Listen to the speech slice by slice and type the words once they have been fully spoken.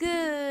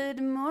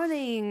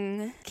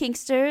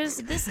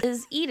Kinksters. This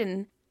is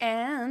Eden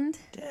and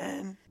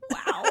Dan.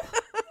 Wow.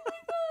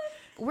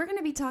 We're going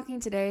to be talking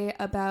today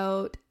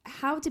about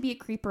how to be a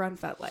creeper on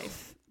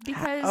FetLife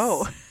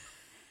because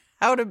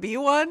how to be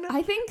one?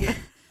 I think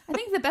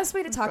the best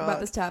way to talk about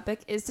this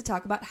topic is to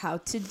talk about how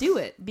to do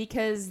it,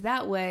 because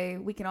that way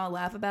we can all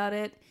laugh about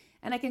it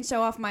and I can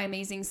show off my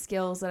amazing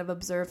skills that I've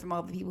observed from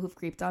all the people who've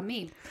creeped on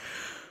me.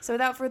 So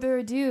without further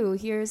ado,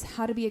 here's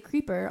how to be a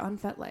creeper on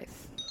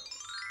FetLife.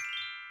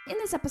 In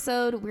this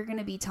episode, we're going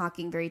to be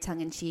talking very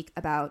tongue-in-cheek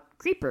about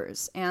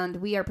creepers, and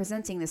we are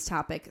presenting this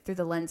topic through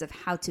the lens of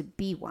how to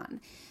be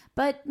one.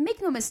 But make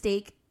no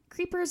mistake,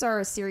 creepers are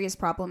a serious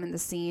problem in the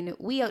scene.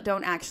 We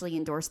don't actually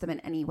endorse them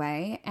in any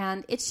way,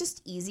 and it's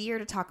just easier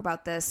to talk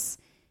about this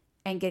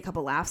and get a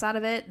couple laughs out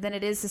of it than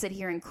it is to sit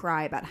here and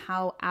cry about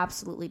how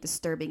absolutely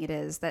disturbing it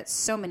is that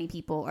so many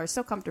people are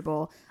so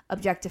comfortable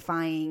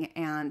objectifying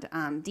and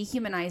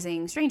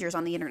dehumanizing strangers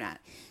on the internet.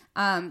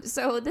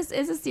 So this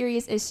is a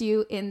serious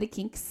issue in the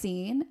kink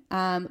scene,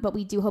 but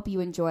we do hope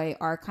you enjoy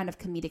our kind of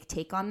comedic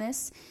take on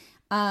this.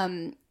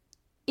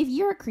 If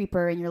you're a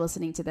creeper and you're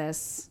listening to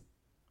this,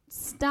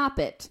 stop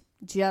it.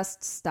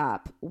 Just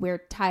stop. We're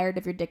tired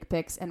of your dick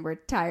pics and we're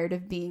tired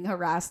of being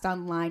harassed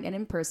online and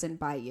in person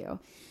by you.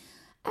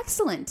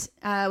 Excellent.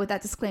 With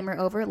that disclaimer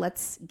over,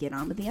 let's get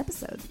on with the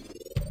episode.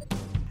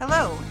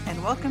 Hello,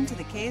 and welcome to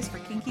the K is for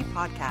Kinky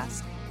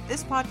podcast.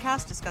 This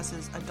podcast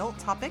discusses adult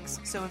topics,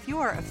 so if you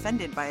are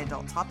offended by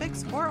adult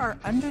topics or are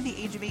under the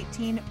age of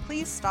 18,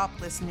 please stop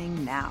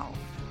listening now.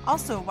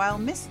 Also, while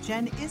Miss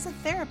Jen is a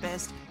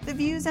therapist, the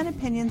views and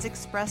opinions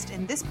expressed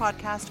in this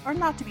podcast are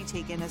not to be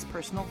taken as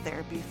personal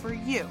therapy for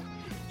you.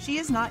 She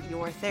is not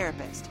your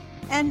therapist.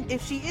 And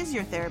if she is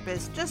your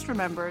therapist, just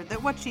remember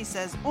that what she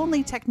says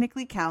only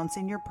technically counts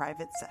in your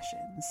private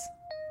sessions.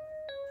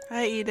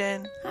 Hi,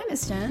 Eden. Hi,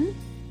 Miss Jen.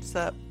 What's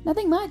up?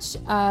 Nothing much.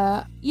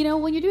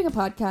 When you're doing a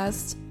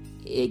podcast,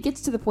 it gets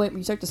to the point where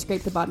you start to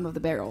scrape the bottom of the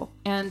barrel.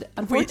 And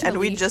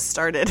unfortunately... we just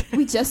started.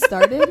 We just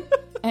started.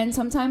 And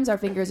sometimes our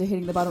fingers are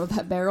hitting the bottom of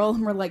that barrel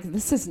and we're like,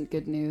 this isn't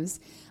good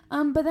news.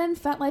 But then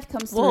FetLife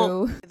comes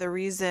through. The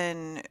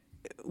reason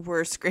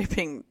we're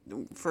scraping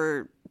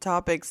for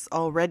topics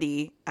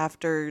already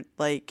after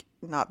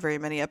not very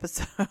many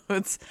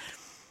episodes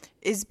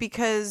is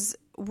because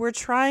we're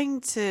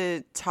trying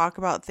to talk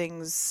about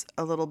things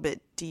a little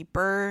bit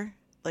deeper,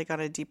 on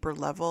a deeper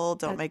level.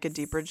 Don't make a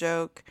deeper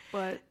joke.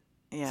 What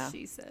yeah.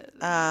 she said.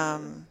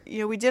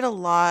 We did a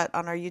lot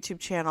on our YouTube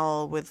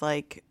channel with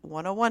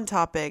 101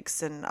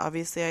 topics, and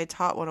obviously I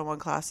taught 101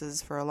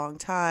 classes for a long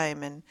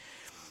time, and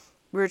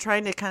we were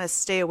trying to kind of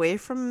stay away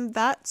from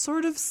that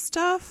sort of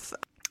stuff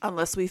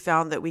unless we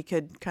found that we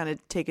could kind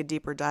of take a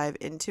deeper dive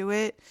into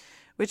it,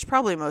 which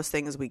probably most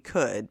things we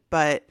could,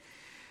 but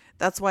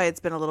that's why it's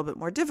been a little bit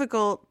more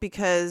difficult,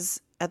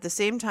 because at the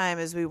same time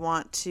as we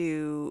want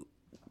to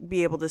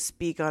be able to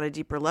speak on a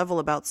deeper level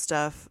about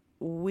stuff,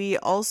 we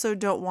also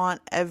don't want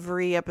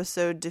every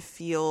episode to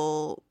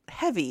feel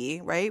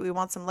heavy, right? We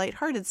want some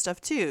lighthearted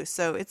stuff too.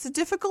 So it's a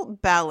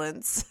difficult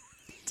balance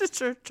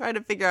to try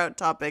to figure out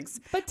topics,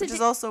 which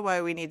is also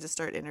why we need to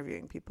start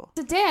interviewing people.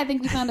 Today, I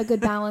think we found a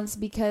good balance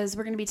because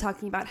we're going to be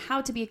talking about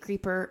how to be a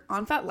creeper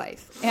on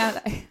FetLife.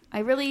 And I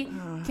really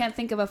can't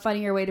think of a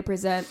funnier way to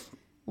present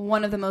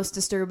one of the most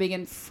disturbing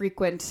and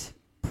frequent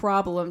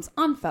problems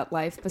on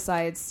FetLife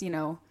besides,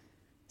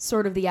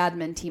 sort of the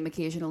admin team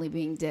occasionally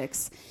being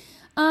dicks.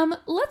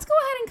 Let's go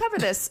ahead and cover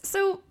this.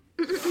 So,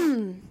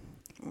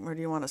 where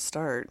do you want to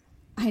start?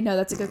 I know,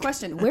 that's a good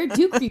question. Where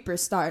do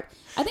creepers start?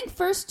 I think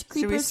first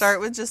creepers... Should we start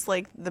with just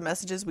the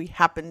messages we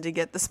happened to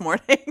get this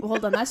morning?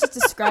 Hold on, that's just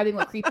describing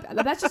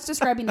that's just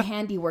describing the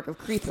handiwork of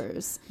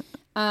creepers.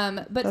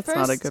 But that's first,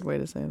 not a good way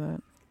to say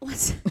that.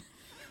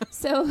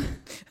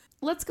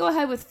 Let's go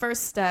ahead with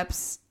first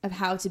steps of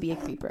how to be a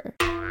creeper.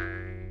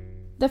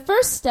 The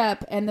first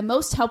step and the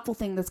most helpful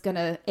thing that's going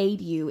to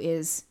aid you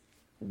is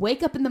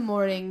wake up in the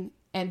morning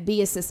and be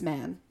a cis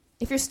man.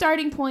 If your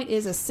starting point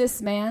is a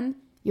cis man,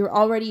 you're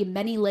already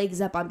many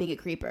legs up on being a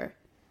creeper.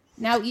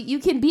 Now, you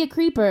can be a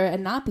creeper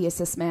and not be a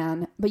cis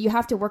man, but you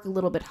have to work a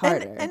little bit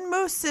harder. And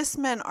most cis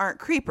men aren't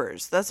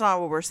creepers. That's not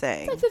what we're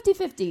saying. It's like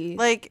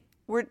 50-50.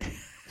 We're...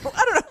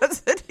 I don't know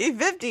if it's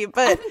 50-50,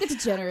 but I think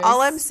it's generous.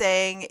 All I'm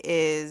saying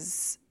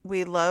is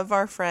we love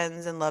our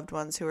friends and loved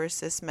ones who are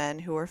cis men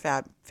who are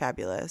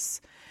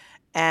fabulous.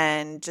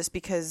 And just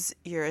because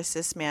you're a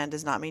cis man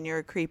does not mean you're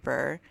a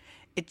creeper.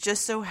 It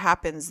just so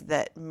happens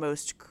that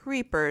most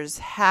creepers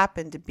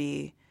happen to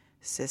be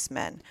cis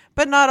men,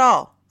 but not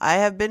all. I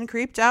have been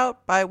creeped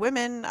out by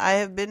women. I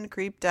have been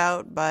creeped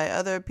out by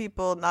other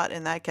people not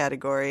in that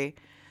category.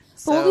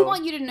 But what we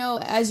want you to know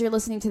as you're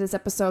listening to this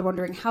episode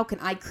wondering how can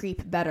I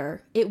creep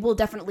better, it will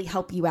definitely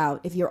help you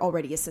out if you're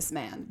already a cis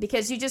man,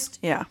 because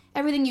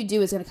everything you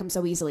do is going to come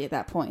so easily at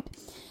that point.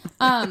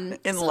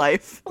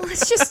 Life.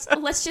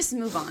 let's just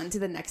move on to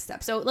the next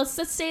step. So let's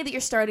say that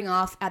you're starting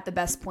off at the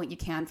best point you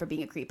can for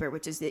being a creeper,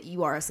 which is that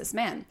you are a cis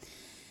man.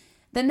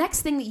 The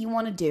next thing that you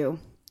want to do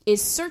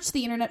is search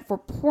the internet for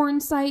porn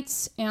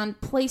sites and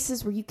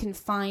places where you can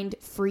find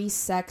free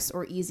sex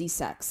or easy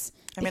sex.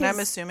 I mean, I'm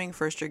assuming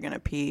first you're going to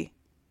pee,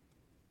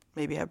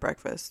 maybe have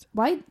breakfast.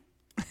 Why?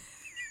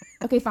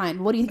 Okay,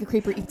 fine. What do you think a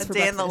creeper eats for breakfast?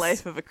 A day in the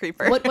life of a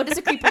creeper. What does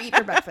a creeper eat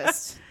for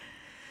breakfast?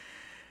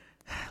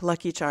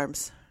 Lucky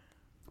Charms.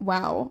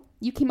 Wow.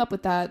 You came up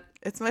with that.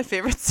 It's my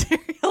favorite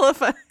cereal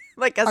as a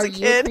kid. Are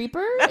you a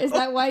creeper? No. Is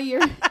that why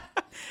you're...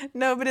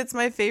 No, but it's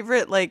my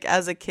favorite,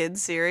 as a kid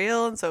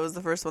cereal, and so it was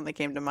the first one that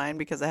came to mind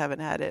because I haven't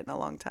had it in a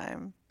long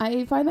time.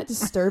 I find that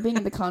disturbing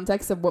in the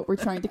context of what we're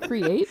trying to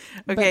create.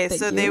 Okay,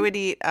 so they would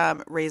eat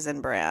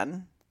Raisin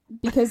Bran.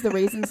 Because the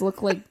raisins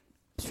look like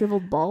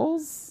shriveled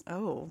balls?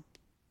 Oh.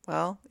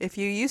 Well, if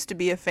you used to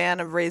be a fan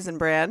of Raisin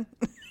Bran...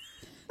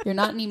 You're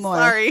not anymore.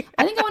 Sorry.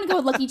 I think I want to go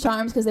with Lucky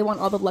Charms because they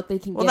want all the luck they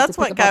can get. Well, that's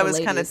what Guy was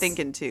kind of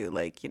thinking too.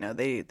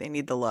 They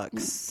need the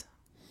looks.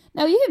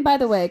 Now, you can, by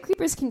the way,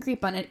 creepers can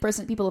creep on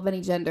people of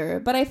any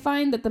gender, but I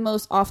find that the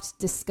most oft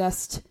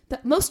discussed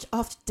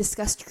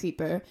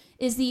creeper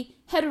is the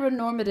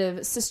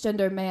heteronormative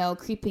cisgender male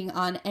creeping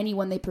on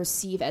anyone they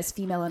perceive as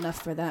female enough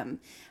for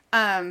them.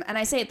 And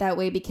I say it that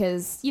way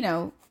because,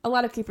 a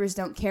lot of creepers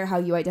don't care how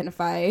you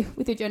identify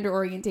with your gender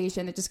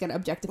orientation. They're just going to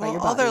objectify your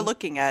body. All they're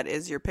looking at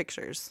is your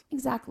pictures.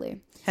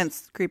 Exactly.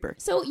 Hence, creeper.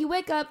 So you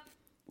wake up,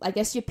 I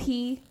guess you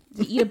pee,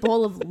 you eat a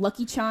bowl of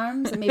Lucky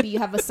Charms, and maybe you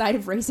have a side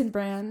of Raisin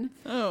Bran.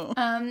 Oh.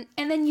 And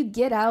then you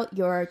get out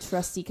your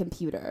trusty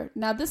computer.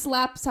 Now, this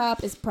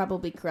laptop is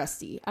probably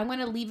crusty. I'm going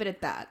to leave it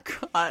at that.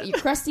 God. Your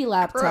crusty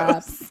laptop.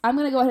 Gross. I'm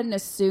going to go ahead and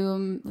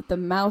assume that the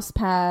mouse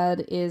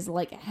pad is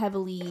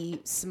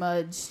heavily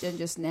smudged and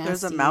just nasty.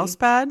 There's a mouse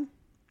pad?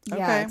 Yeah,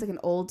 okay. It's like an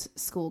old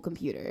school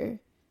computer.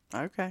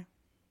 Okay.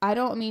 There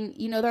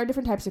are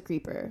different types of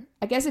creeper.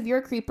 I guess if you're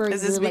a creeper...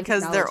 Is this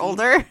because they're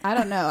older? I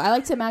don't know. I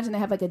like to imagine they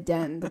have a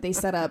den that they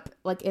set up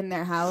in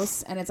their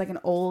house, and it's an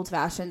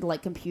old-fashioned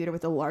computer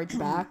with a large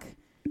back.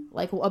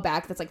 A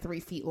back that's 3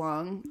 feet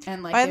long.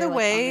 And by the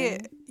way,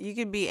 you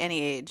could be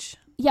any age.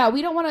 Yeah,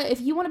 we don't want to...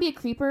 If you want to be a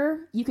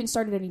creeper, you can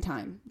start at any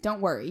time.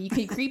 Don't worry. You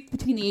can creep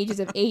between the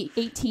ages of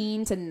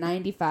 18 to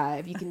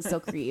 95. You can still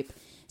creep.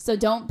 So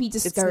don't be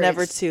discouraged. It's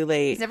never too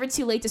late. It's never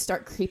too late to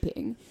start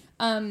creeping.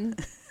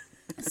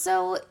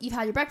 So you've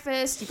had your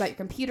breakfast, you've got your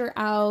computer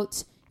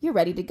out, you're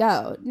ready to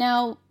go.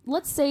 Now,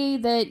 let's say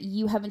that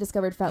you haven't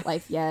discovered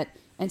FetLife yet,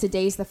 and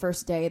today's the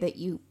first day that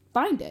you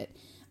find it.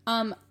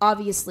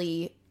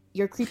 Obviously,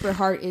 your creeper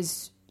heart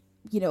is,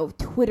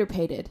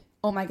 Twitter-pated.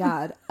 Oh my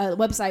God. A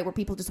website where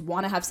people just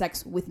want to have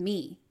sex with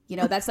me.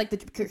 That's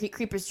the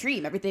creeper's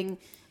dream. Everything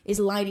is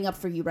lining up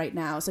for you right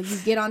now. So you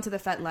get onto the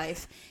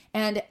FetLife.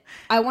 And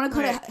I want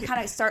to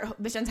kind of start...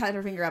 Miss Jen's had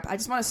her finger up. I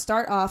just want to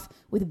start off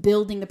with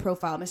building the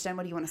profile. Miss Jen,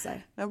 what do you want to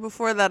say? Now,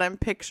 before that, I'm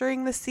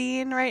picturing the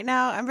scene right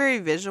now. I'm very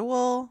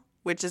visual,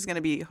 which is going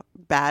to be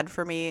bad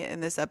for me in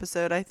this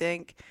episode, I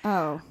think.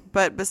 Oh.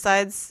 But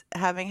besides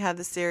having had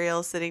the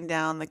cereal, sitting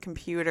down, the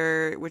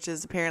computer, which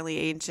is apparently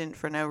ancient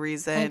for no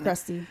reason.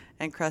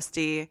 And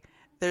crusty.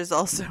 There's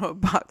also a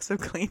box of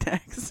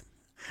Kleenex.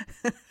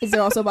 Is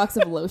there also a box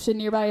of lotion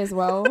nearby as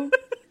well?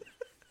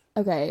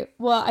 Okay.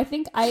 Well, I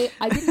think I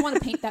didn't want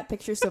to paint that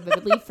picture so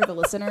vividly for the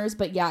listeners,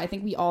 but yeah, I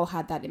think we all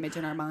had that image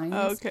in our minds.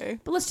 Okay.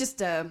 But let's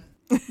just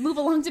move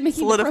along to making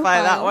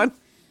solidify that one.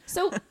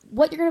 So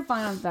what you're going to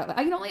find on FetLife,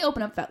 I can only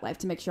open up FetLife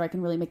to make sure I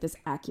can really make this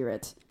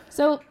accurate.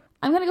 So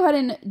I'm going to go ahead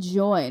and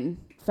join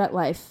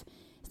FetLife.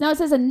 Now it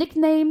says a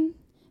nickname.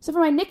 So for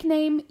my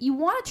nickname, you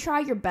want to try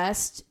your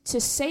best to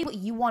say what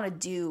you want to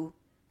do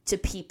to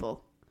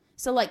people.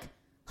 So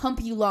Hump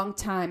You Long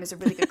Time is a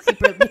really good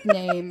creeper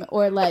nickname.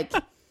 Or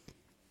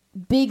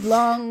Big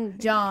Long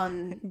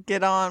John.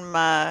 Get on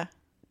my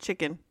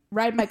chicken.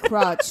 Ride my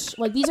crotch.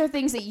 These are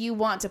things that you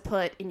want to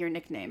put in your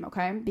nickname,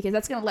 okay? Because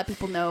that's going to let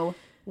people know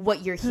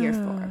what you're here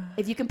for.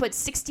 If you can put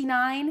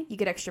 69, you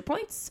get extra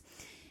points.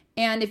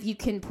 And if you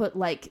can put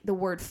the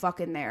word fuck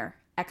in there,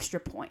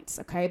 extra points,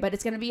 okay? But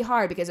it's going to be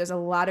hard because there's a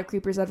lot of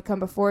creepers that have come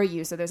before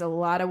you. So there's a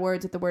lot of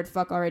words with the word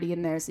fuck already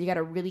in there. So you got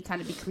to really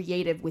kind of be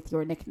creative with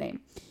your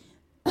nickname.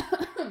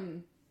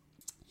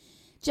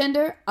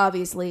 Gender,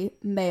 obviously,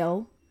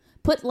 male.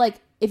 Put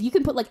if you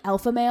can put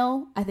alpha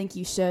male, I think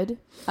you should.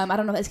 I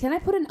don't know. Can I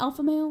put an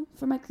alpha male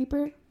for my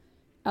creeper?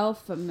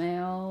 Alpha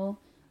male.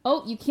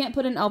 Oh, you can't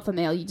put an alpha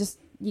male. You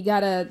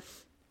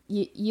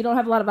don't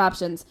have a lot of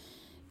options.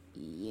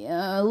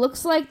 Yeah,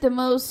 looks like the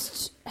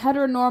most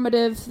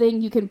heteronormative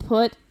thing you can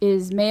put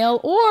is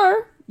male,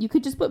 or you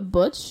could just put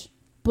butch.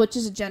 Butch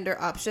is a gender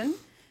option.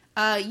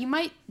 You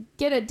might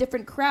get a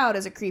different crowd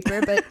as a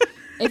creeper, but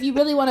if you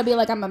really want to be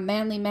I'm a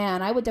manly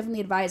man, I would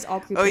definitely advise all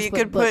creepers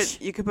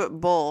you could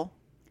put bull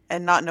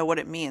and not know what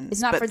it means.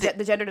 It's not for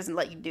the gender doesn't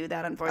let you do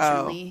that,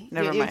 unfortunately.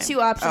 Never mind. You have two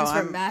options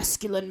for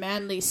masculine,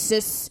 manly,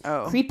 cis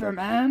creeper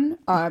man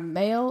are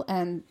male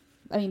and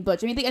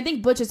butch. I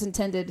think butch is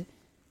intended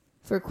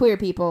for queer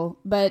people,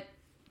 but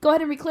go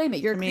ahead and reclaim it.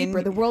 You're a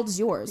creeper. The world is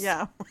yours.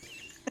 Yeah.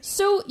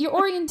 So your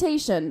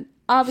orientation,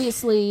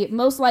 obviously,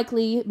 most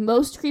likely,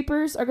 most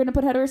creepers are going to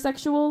put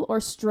heterosexual or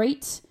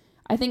straight.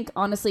 I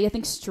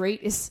think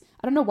straight is,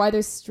 I don't know why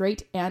there's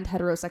straight and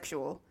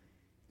heterosexual.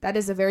 That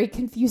is a very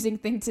confusing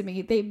thing to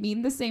me. They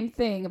mean the same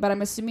thing, but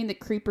I'm assuming that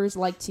creepers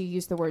like to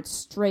use the word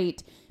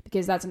straight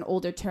because that's an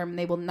older term.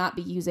 They will not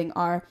be using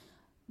our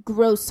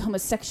gross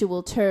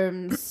homosexual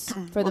terms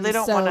for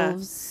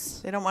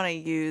themselves. They don't want to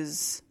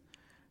use,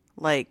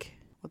 like,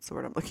 what's the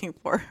word I'm looking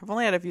for? I've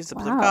only had a few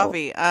sips of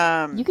coffee.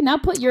 You can now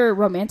put your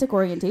romantic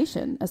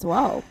orientation as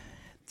well.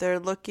 They're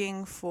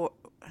looking for...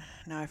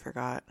 No, I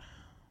forgot.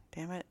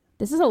 Damn it.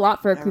 This is a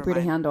lot for a creeper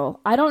to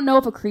handle. I don't know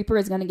if a creeper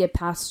is going to get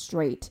past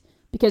straight.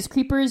 Because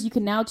creepers, you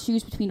can now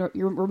choose between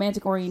your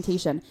romantic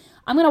orientation.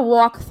 I'm going to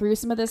walk through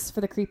some of this for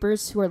the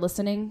creepers who are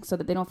listening so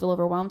that they don't feel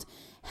overwhelmed.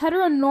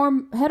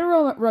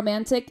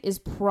 Hetero-romantic is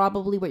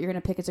probably what you're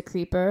going to pick as a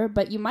creeper,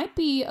 but you might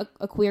be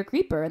a queer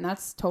creeper, and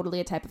that's totally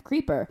a type of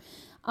creeper.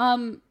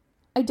 I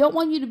don't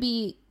want you to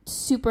be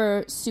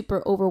super,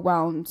 super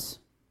overwhelmed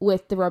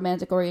with the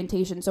romantic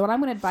orientation. So what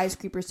I'm going to advise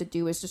creepers to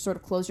do is just sort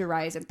of close your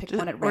eyes and pick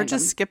one at random. Or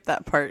just skip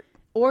that part.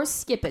 Or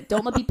skip it.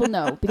 Don't let people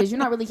know because you're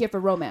not really here for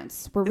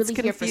romance. We're really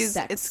here for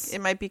sex.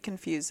 It might be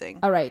confusing.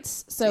 All right.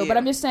 So, but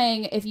I'm just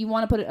saying, if you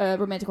want to put a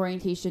romantic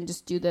orientation,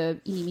 just do the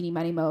eeny, meeny,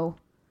 miny, mo.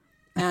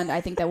 And I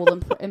think that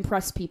will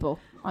impress people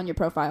on your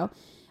profile.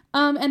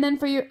 And then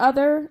for your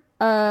other,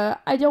 I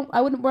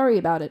wouldn't worry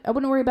about it. I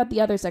wouldn't worry about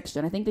the other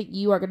section. I think that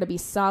you are going to be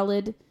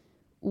solid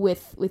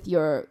with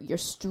your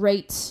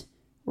straight,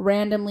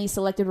 randomly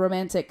selected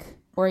romantic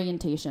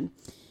orientation.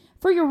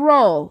 For your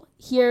role,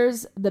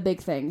 here's the big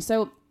thing.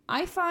 So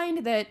I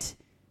find that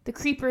the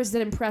creepers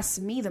that impress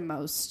me the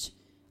most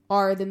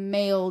are the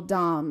male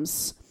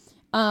doms.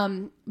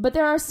 But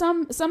there are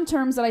some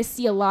terms that I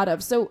see a lot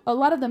of. So a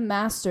lot of the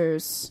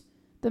masters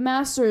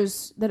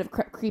that have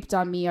creeped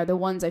on me are the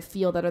ones I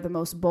feel that are the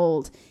most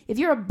bold. If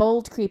you're a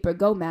bold creeper,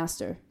 go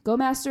master. Go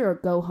master or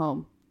go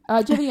home. Do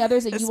you have any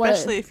others that you want to...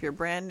 Especially if you're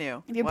brand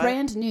new. If you're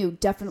brand new,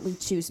 definitely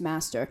choose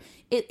master.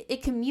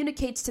 It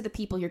communicates to the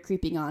people you're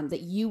creeping on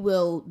that you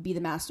will be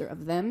the master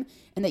of them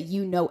and that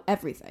you know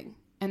everything.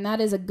 And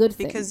that is a good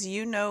thing. Because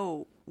you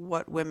know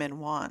what women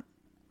want.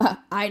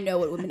 I know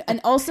what women...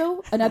 And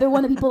also, another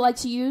one that people like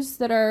to use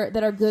that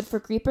are good for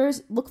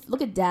creepers,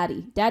 look at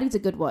Daddy. Daddy's a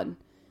good one.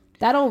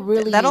 That'll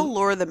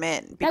lure them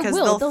in because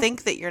they'll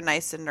think that you're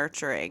nice and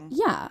nurturing.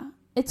 Yeah,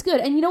 it's good.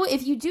 And you know what?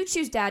 If you do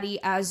choose Daddy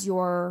as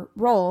your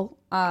role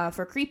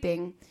for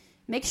creeping,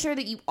 make sure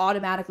that you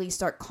automatically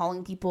start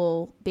calling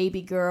people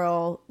baby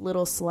girl,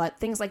 little slut,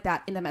 things like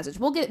that in the message.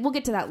 We'll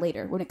get to that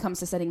later when it comes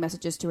to sending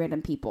messages to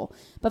random people.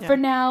 But for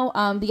now,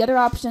 the other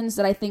options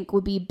that I think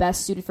would be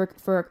best suited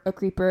for a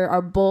creeper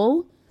are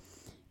bull.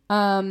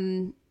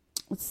 Let's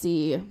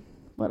see,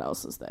 what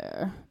else is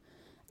there?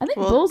 I think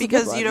bull's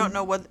because a good one. You don't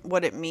know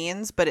what it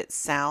means, but it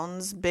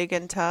sounds big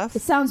and tough.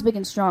 It sounds big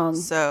and strong.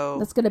 So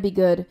that's gonna be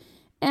good.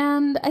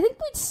 And I think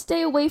we'd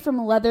stay away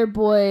from leather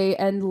boy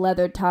and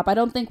leather top. I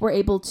don't think we're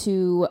able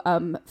to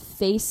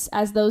face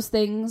as those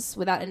things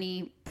without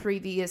any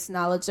previous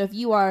knowledge. So if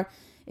you are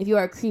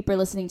a creeper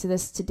listening to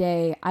this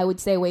today, I would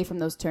stay away from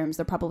those terms.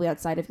 They're probably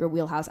outside of your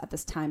wheelhouse at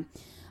this time.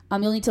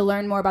 You'll need to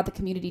learn more about the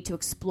community to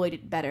exploit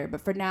it better.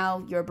 But for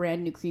now, you're a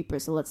brand new creeper,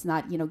 so let's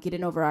not, get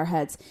in over our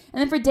heads.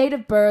 And then for date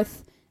of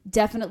birth,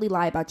 definitely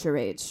lie about your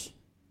age.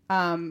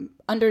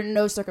 Under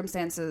no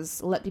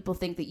circumstances let people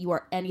think that you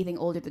are anything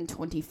older than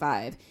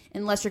 25,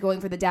 unless you're going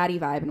for the daddy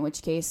vibe, in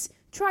which case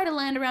try to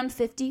land around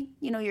 50.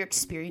 You're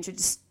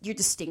experienced, you're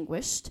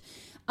distinguished.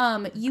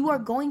 You are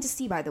going to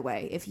see, by the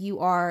way, if you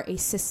are a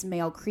cis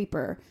male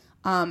creeper,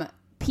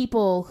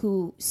 people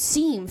who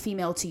seem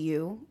female to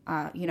you,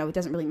 it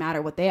doesn't really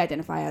matter what they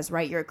identify as,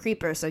 right? You're a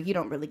creeper, so you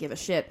don't really give a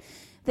shit.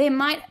 They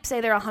might say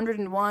they're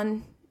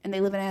 101 and they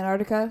live in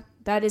Antarctica.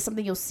 That is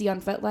something you'll see on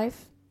FetLife.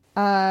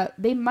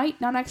 They might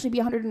not actually be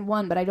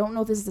 101, but I don't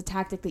know if this is a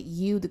tactic that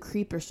you, the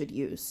creeper, should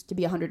use to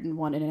be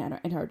 101 in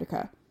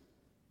Antarctica.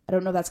 I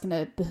don't know if that's going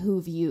to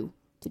behoove you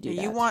to do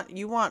that.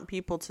 You want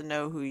people to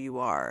know who you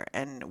are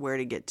and where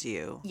to get to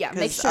you. Yeah,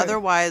 make sure.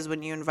 Otherwise,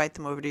 when you invite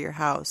them over to your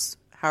house,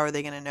 how are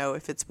they going to know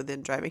if it's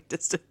within driving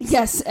distance?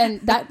 Yes, and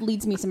that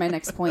leads me to my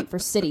next point for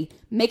city.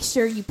 Make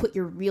sure you put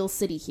your real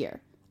city here.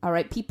 All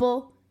right,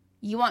 people,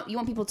 you want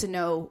people to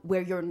know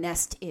where your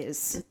nest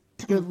is,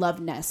 your love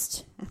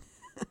nest.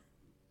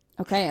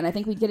 Okay, and I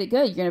think we'd get it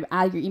good. You're going to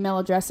add your email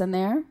address in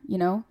there,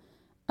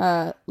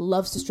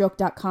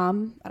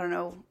 lovestostroke.com. I don't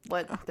know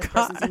what this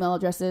person's email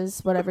address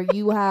is, whatever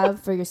you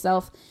have for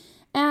yourself.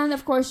 And,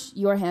 of course,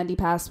 your handy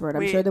password.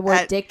 I'm sure the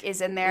word dick is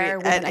in there.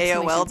 With at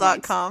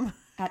AOL.com.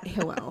 At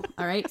AOL.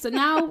 All right, so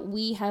now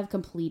we have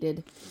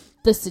completed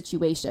the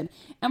situation.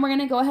 And we're going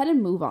to go ahead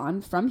and move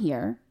on from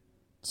here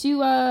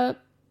to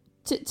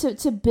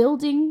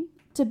building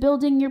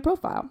your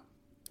profile.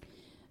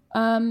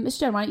 Ms.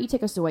 Jen, why don't you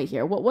take us away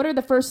here? What are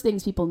the first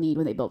things people need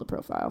when they build a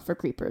profile for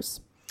creepers?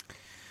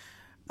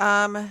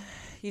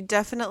 You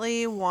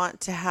definitely want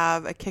to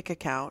have a Kik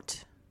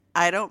account.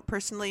 I don't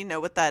personally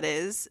know what that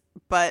is,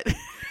 but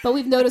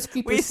we've noticed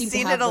creepers seem to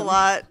have them. We've seen it a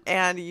lot,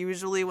 and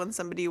usually when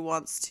somebody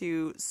wants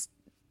to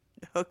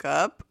hook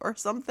up or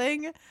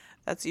something,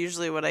 that's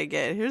usually what I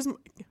get. Here's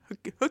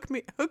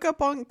hook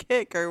up on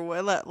Kick or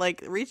what,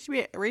 like reach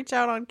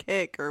out on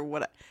Kick or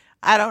what.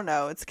 I don't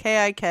know. It's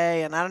KIK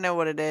and I don't know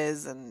what it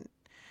is, and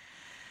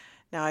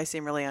now I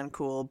seem really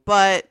uncool.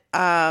 But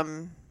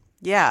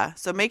yeah,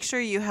 so make sure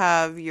you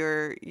have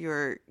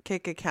your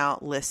Kick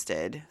account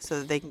listed so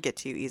that they can get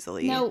to you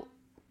easily. Now,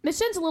 Ms.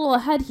 Jen's a little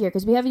ahead here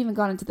because we haven't even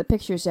gone into the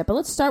pictures yet, but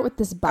let's start with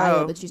this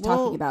bio that she's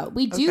talking about.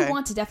 We do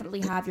want to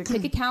definitely have your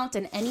Kick account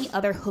and any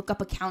other hookup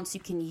accounts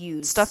you can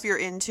use. Stuff you're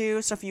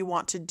into, stuff you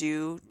want to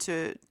do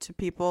to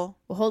people.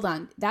 Well, hold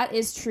on. That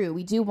is true.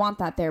 We do want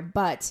that there,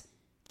 but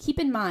keep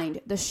in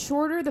mind, the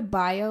shorter the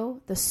bio,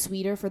 the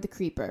sweeter for the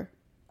creeper.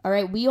 All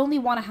right, we only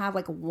want to have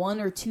like 1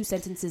 or 2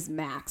 sentences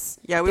max.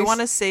 Yeah, we want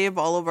to save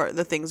all of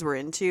the things we're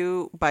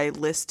into by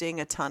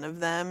listing a ton of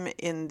them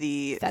in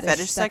the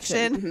fetish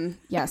section. Mm-hmm.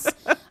 Yes.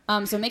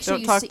 So make sure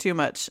don't talk too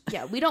much.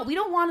 Yeah, we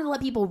don't want to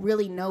let people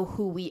really know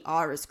who we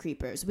are as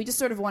creepers. We just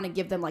sort of want to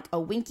give them like a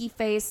winky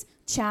face,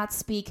 chat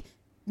speak,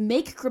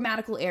 make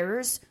grammatical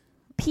errors.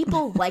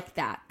 People like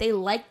that. They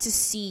like to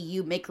see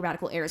you make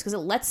grammatical errors because it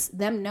lets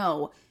them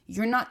know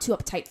you're not too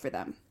uptight for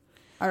them.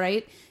 All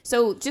right?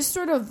 So just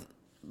sort of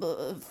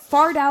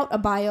fart out a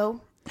bio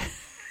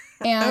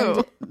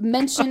and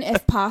mention,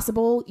 if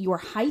possible, your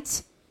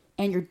height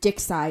and your dick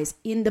size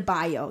in the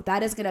bio.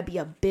 That is going to be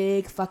a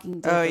big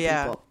fucking deal for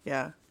people.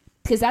 Yeah.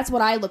 Because that's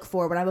what I look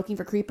for when I'm looking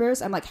for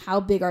creepers. I'm like, how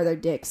big are their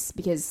dicks?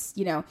 Because,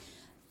 you know,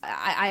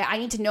 I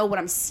need to know what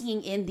I'm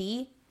seeing in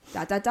the ...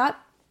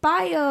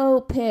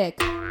 bio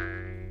pic.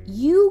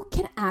 You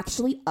can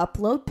actually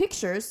upload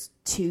pictures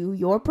to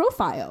your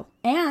profile.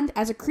 And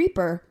as a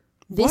creeper,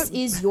 this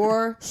is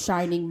your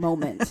shining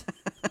moment.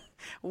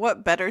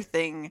 What better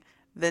thing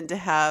than to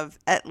have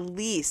at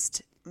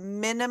least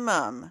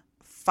minimum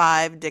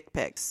 5 dick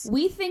pics?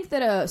 We think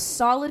that a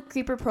solid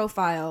creeper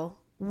profile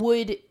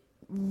would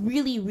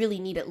really, really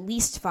need at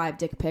least 5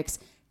 dick pics.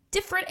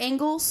 Different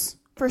angles,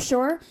 for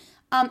sure.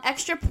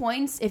 Extra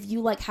points if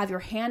you like have your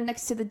hand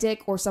next to the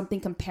dick or something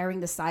comparing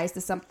the size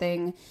to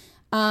something.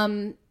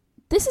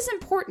 This is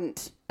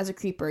important as a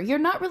creeper. You're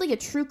not really a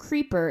true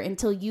creeper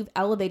until you've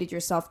elevated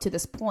yourself to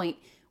this point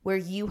where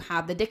you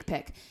have the dick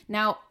pic.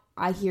 Now,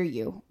 I hear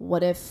you.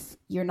 What if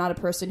you're not a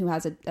person who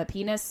has a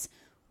penis?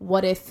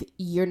 What if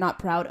you're not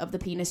proud of the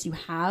penis you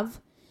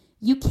have?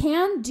 You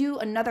can do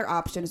another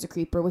option as a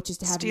creeper, which is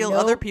to have steal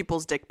other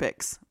people's dick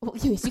pics. Well,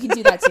 you can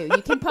do that too.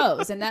 You can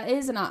pose, and that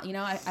is not. You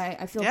know,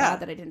 I feel bad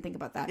that I didn't think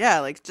about that.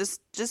 Yeah, like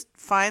just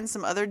find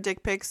some other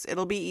dick pics.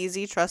 It'll be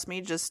easy. Trust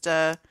me. Just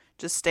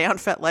stay on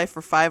FetLife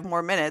for 5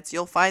 more minutes.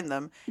 You'll find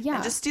them. Yeah,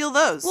 and just steal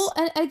those. Well,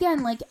 and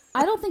again, like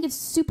I don't think it's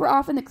super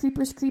often that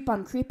creepers creep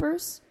on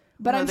creepers,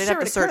 but I'm sure have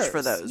to search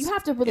for those. You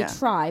have to really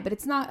try, but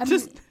it's not. I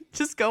mean,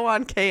 just go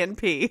on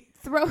K&P.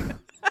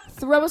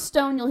 Throw a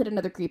stone, you'll hit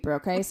another creeper,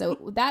 okay?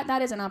 So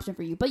that is an option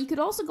for you. But you could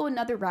also go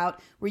another route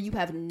where you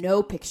have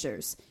no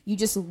pictures. You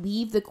just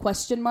leave the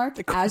question mark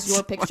as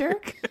your picture.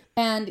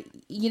 And,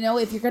 you know,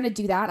 if you're going to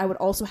do that, I would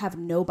also have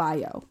no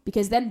bio.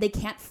 Because then they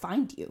can't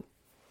find you.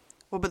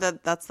 Well,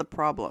 but that's the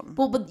problem.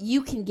 Well, but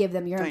you can give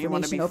them your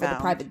information over the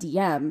private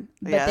DM.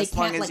 But they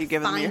can't, like,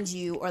 find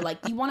you. Or, like,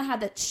 you want to have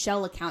that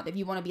shell account if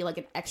you want to be, like,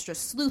 an extra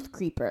sleuth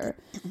creeper.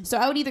 So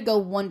I would either go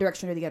one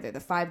direction or the other.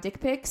 The 5 dick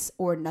pics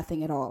or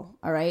nothing at all.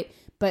 All right?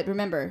 But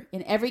remember,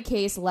 in every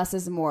case, less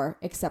is more,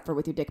 except for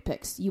with your dick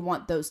pics. You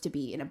want those to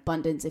be in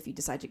abundance if you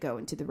decide to go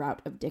into the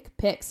route of dick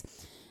pics.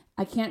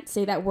 I can't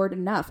say that word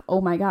enough. Oh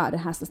my God, it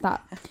has to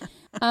stop.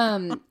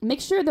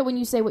 Make sure that when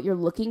you say what you're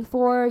looking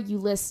for, you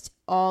list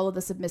all of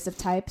the submissive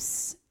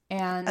types.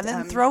 And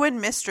then throw in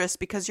mistress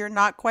because you're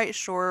not quite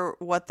sure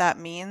what that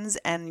means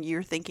and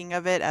you're thinking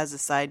of it as a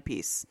side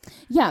piece.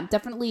 Yeah,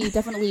 definitely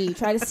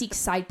try to seek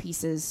side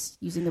pieces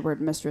using the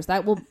word mistress.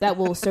 That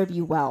will serve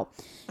you well.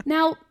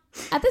 Now,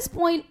 at this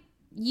point,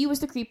 you as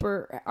the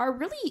creeper are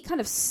really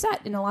kind of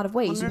set in a lot of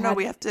ways. Well, no,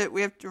 we have to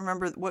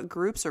remember what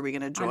groups are we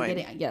going to join.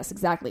 Yes,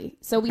 exactly.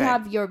 So we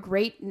have your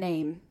great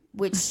name,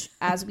 which,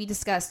 as we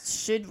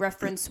discussed, should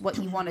reference what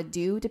you want to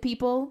do to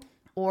people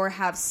or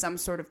have some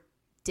sort of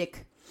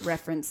dick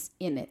reference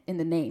in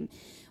the name.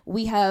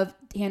 We have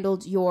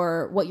handled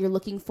what you're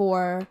looking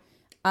for.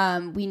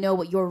 We know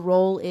what your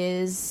role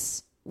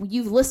is.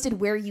 You've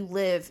listed where you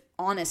live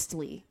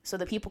honestly so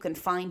that people can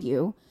find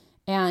you.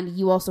 And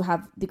you also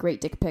have the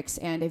great dick pics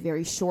and a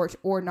very short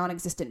or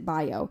non-existent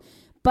bio.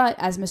 But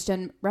as Ms.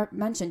 Jen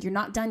mentioned, you're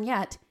not done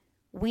yet.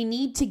 We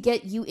need to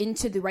get you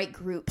into the right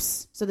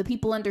groups so that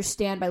people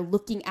understand by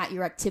looking at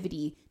your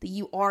activity that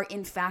you are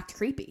in fact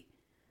creepy.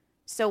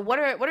 So what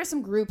are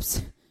some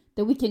groups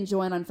that we can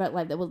join on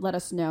FetLife that would let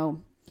us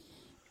know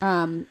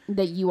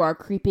that you are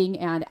creeping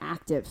and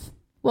active?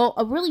 Well,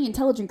 a really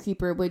intelligent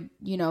creeper would,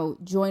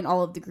 join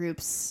all of the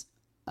groups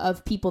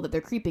of people that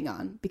they're creeping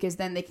on, because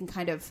then they can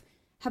kind of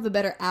have a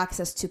better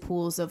access to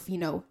pools of,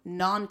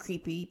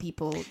 non-creepy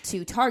people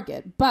to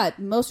target. But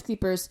most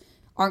creepers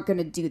aren't going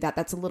to do that.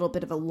 That's a little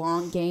bit of a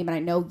long game. And I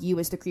know you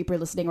as the creeper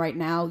listening right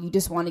now, you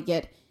just want to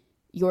get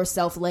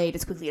yourself laid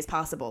as quickly as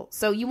possible.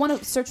 So you want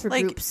to search for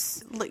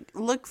groups.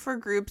 Look for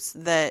groups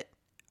that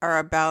are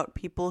about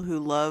people who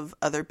love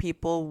other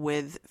people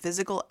with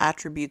physical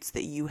attributes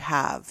that you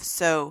have.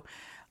 So,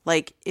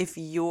 like, if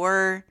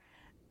you're,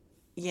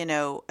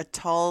 a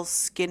tall,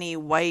 skinny,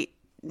 white,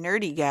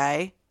 nerdy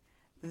guy,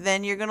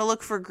 then you're going to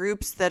look for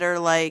groups that are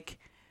like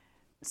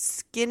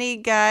skinny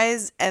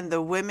guys and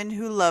the women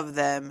who love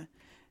them,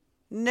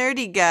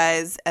 nerdy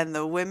guys and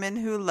the women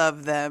who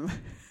love them,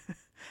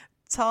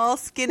 tall,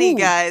 skinny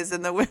guys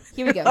and the women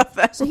Here we go.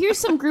 So here's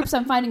some groups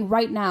I'm finding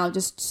right now,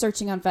 just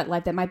searching on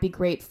FetLife, that might be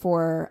great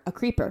for a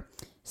creeper.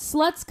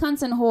 Sluts,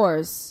 cunts, and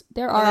whores.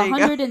 There are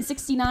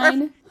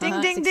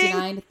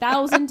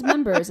 169,000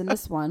 members in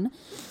this one.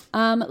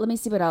 Let me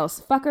see what else.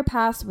 Fucker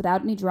pass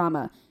without any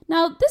drama.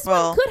 Now, this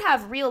one could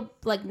have real,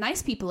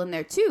 nice people in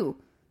there, too.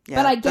 Yeah,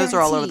 but I guarantee those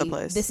are all over the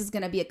place. This is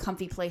going to be a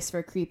comfy place for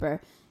a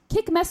creeper.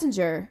 Kick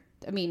Messenger.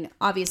 I mean,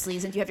 obviously,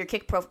 since you have your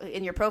Kick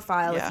in your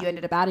profile, if you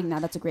ended up adding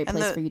that, that's a great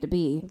place for you to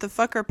be. The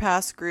Fucker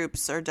Pass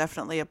groups are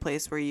definitely a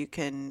place where you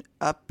can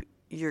up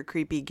your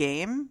creepy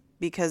game,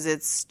 because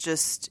it's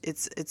just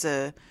it's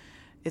a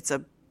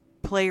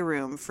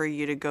playroom for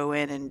you to go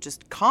in and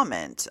just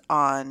comment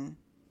on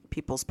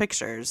people's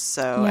pictures.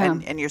 So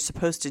and you're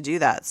supposed to do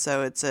that.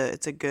 So it's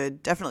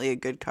definitely a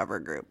good cover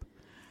group.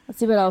 Let's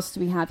see what else do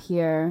we have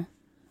here.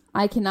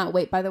 I cannot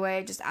wait, by the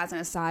way, just as an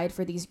aside,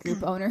 for these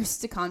group owners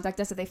to contact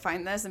us if they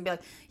find this and be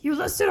like, you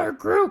listed our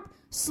group.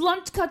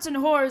 Slunt, Cuts, and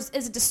Whores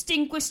is a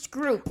distinguished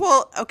group.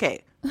 Well,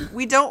 okay.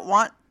 We don't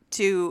want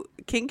to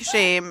kink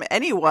shame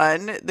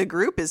anyone. The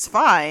group is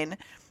fine.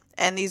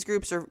 And these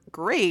groups are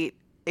great,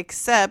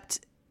 except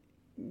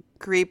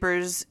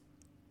creepers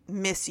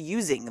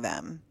misusing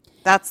them.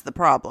 That's the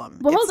problem.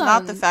 Well, it's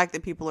not the fact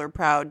that people are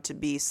proud to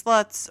be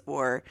sluts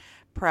or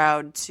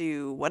proud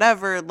to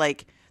whatever.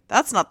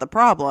 That's not the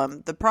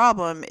problem. The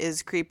problem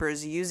is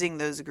creepers using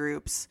those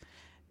groups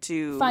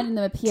to finding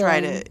them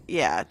appealing.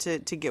 Try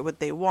to get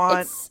what they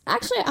want.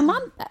 Actually, I'm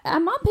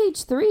on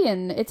page 3,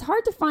 and it's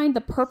hard to find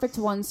the perfect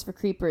ones for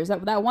creepers.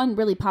 That one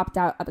really popped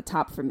out at the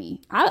top for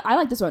me. I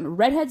like this one: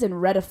 redheads and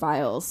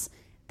redophiles.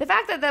 The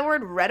fact that the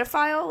word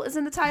redophile is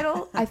in the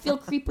title, I feel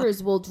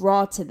creepers will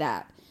draw to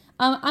that.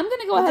 I'm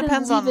going to go ahead and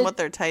depends on what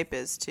their type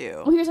is,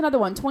 too. Oh, here's another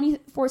one.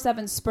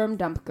 24/7 sperm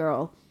dump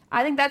girl.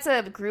 I think that's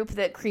a group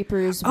that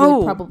creepers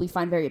would probably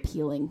find very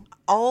appealing.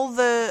 All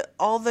the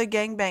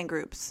gangbang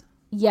groups.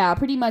 Yeah,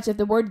 pretty much. If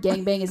the word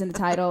gangbang is in the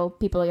title,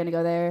 people are going to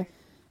go there.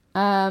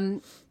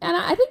 And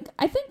I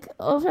think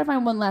I'll try to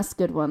find one last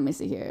good one. Let me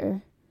see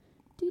here.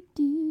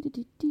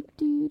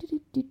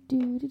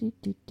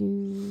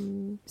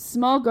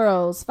 Small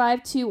girls,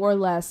 5'2" or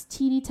less,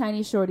 teeny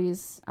tiny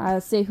shorties.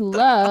 Say who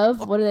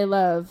love. What do they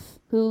love?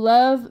 Who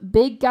love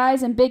big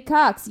guys and big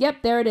cocks.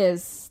 Yep, there it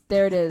is.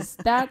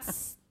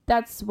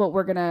 That's what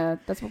we're gonna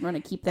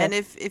keep that. And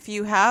if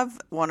you have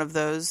one of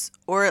those,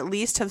 or at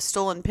least have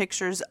stolen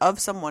pictures of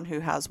someone who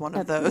has one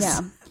of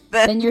those,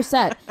 then you're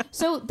set.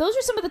 So those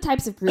are some of the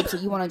types of groups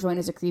that you want to join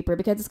as a creeper,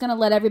 because it's going to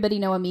let everybody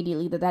know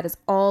immediately that is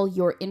all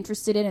you're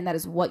interested in, and that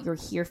is what you're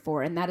here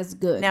for, and that is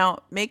good. Now,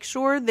 make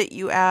sure that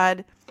you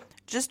add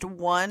just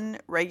one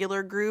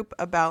regular group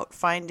about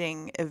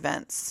finding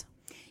events.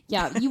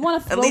 Yeah, you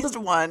want to throw at least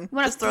one. You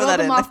want to throw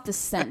them off the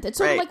scent. It's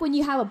sort of like when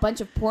you have a bunch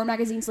of porn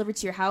magazines delivered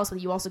to your house,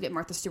 but you also get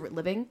Martha Stewart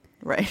living.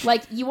 Right.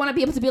 Like, you want to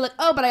be able to be like,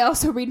 oh, but I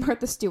also read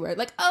Martha Stewart.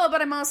 Like, oh, but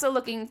I'm also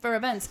looking for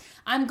events.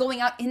 I'm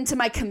going out into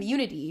my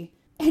community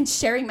and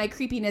sharing my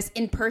creepiness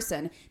in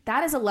person.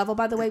 That is a level,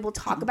 by the way, we'll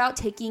talk about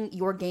taking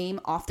your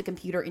game off the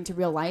computer into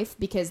real life,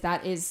 because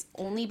that is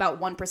only about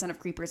 1% of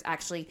creepers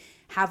actually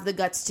have the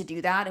guts to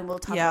do that, and we'll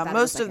talk about that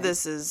most of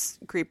this is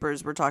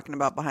creepers we're talking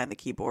about behind the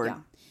keyboard. Yeah.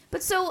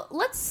 But so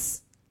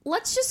let's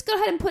just go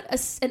ahead and put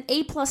an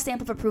A+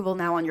 stamp of approval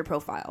now on your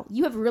profile.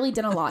 You have really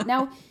done a lot.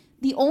 Now,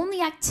 the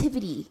only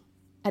activity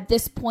at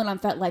this point on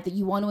FetLife that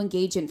you want to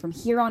engage in from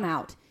here on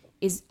out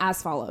is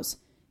as follows.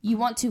 You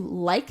want to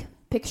like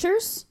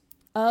pictures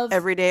of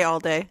every day, all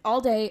day,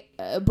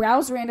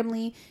 browse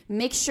randomly,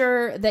 make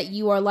sure that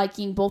you are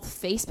liking both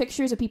face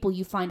pictures of people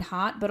you find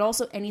hot, but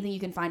also anything you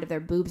can find of their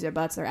boobs, their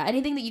butts, or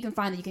anything that you can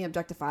find that you can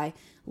objectify,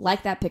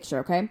 like that picture,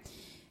 okay?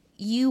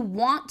 You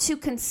want to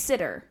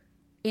consider,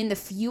 in the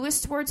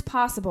fewest words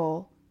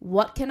possible,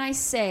 what can I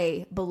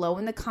say below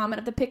in the comment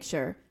of the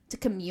picture to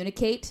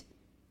communicate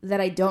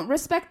that I don't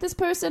respect this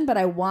person, but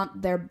I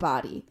want their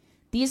body.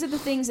 These are the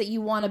things that you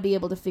want to be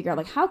able to figure out.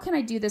 Like, how can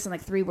I do this in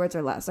 3 words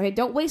or less? Okay,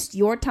 don't waste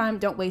your time.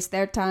 Don't waste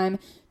their time.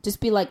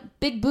 Just be like,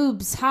 big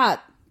boobs,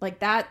 hot. Like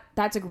that.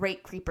 That's a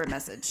great creeper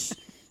message.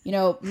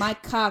 My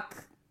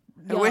cock.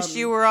 I wish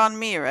you were on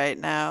me right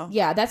now.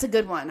 Yeah, that's a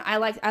good one.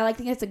 I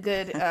think it's a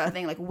good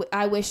thing. Like,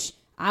 I wish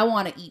I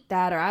want to eat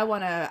that, or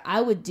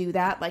I would do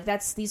that. Like,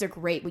 these are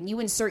great. When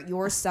you insert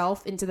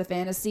yourself into the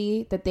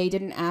fantasy that they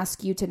didn't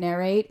ask you to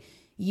narrate,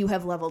 you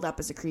have leveled up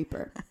as a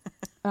creeper.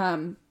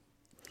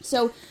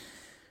 So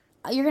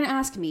you're going to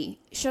ask me,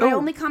 should I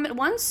only comment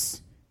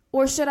once,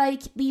 or should I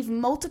leave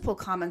multiple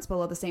comments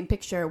below the same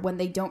picture when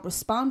they don't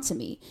respond to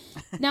me?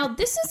 Now,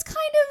 this is kind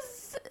of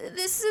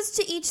this is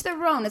to each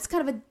their own. It's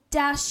kind of a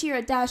dash here,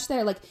 a dash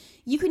there. Like,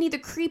 you can either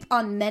creep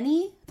on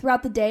many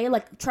throughout the day,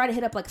 like try to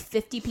hit up like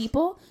 50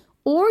 people,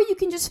 or you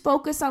can just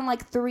focus on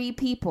like 3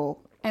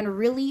 people and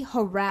really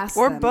harass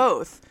them. Or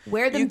both.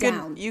 Wear them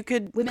down. You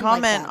could Women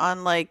comment like that.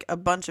 on like a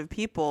bunch of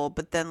people,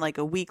 but then like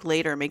a week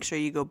later, make sure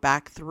you go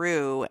back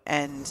through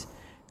and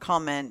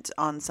comment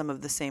on some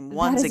of the same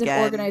ones That is again.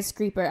 an organized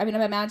creeper. I mean,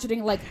 I'm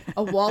imagining like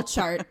a wall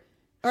chart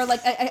or like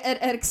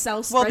an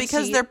Excel spreadsheet. Well,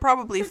 because they're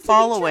probably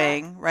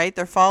following, right?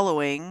 They're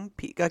following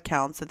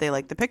accounts that they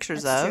like the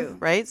pictures That's of, true.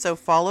 right? So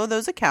follow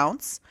those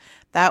accounts.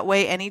 That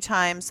way,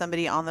 anytime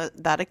somebody on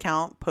that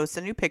account posts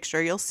a new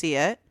picture, you'll see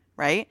it,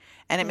 right?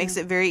 And it makes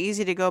it very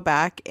easy to go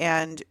back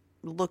and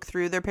look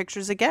through their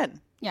pictures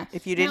again. Yeah.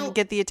 If you didn't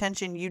get the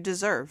attention you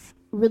deserve.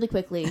 Really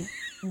quickly,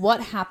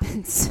 what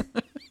happens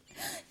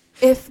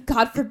if,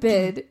 God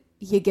forbid,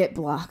 you get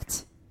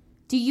blocked?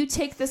 Do you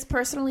take this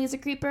personally as a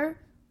creeper?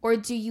 Or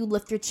do you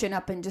lift your chin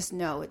up and just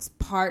know it's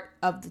part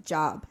of the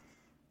job?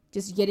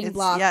 Just getting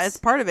blocked. Yeah, it's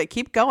part of it.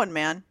 Keep going,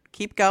 man.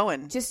 Keep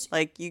going. Just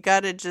like you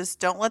got to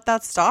just don't let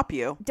that stop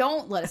you.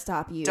 Don't let it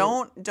stop you.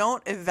 Don't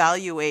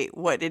evaluate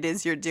what it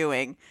is you're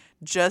doing.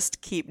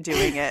 Just keep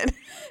doing it.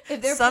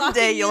 If they're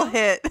someday blocking you'll you,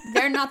 hit.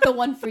 They're not the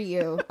one for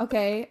you,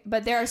 okay?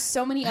 But there are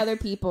so many other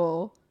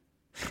people.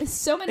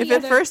 So many If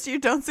other at first you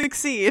don't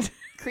succeed.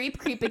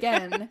 creep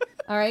again.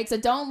 All right? So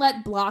don't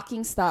let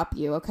blocking stop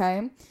you,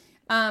 okay?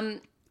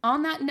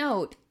 On that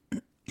note,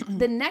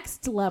 the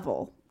next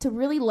level to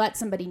really let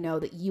somebody know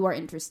that you are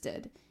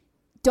interested,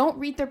 don't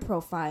read their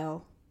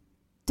profile.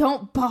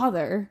 Don't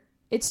bother.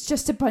 It's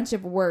just a bunch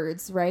of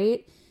words,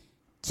 right?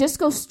 Just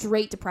go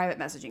straight to private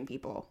messaging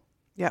people.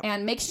 Yeah.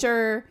 And make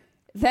sure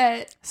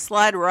that...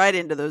 Slide right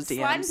into those DMs.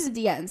 Slide into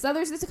the DMs. Now,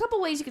 there's a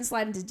couple ways you can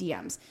slide into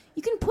DMs.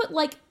 You can put,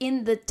 like,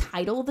 in the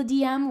title of the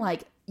DM,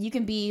 like, you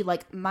can be,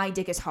 like, my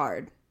dick is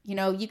hard. You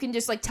know, you can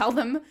just, like, tell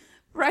them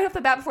right off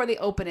the bat before they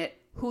open it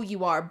who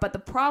you are. But the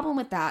problem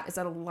with that is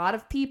that a lot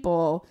of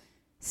people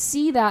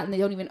see that and they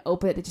don't even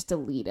open it. They just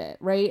delete it,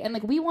 right? And,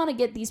 like, we want to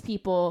get these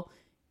people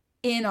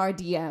in our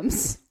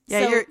DMs.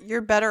 Yeah, So,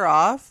 you're better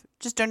off.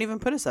 Just don't even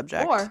put a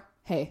subject. or,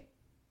 hey.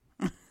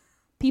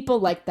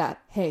 People like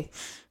that. Hey.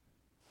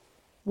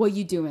 What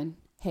you doing?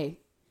 Hey.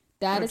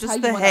 That is just how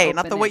you the want to hey, open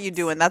not the it. what you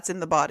doing. That's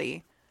in the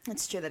body.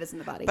 It's true, that is in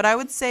the body. But I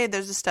would say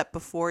there's a step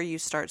before you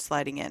start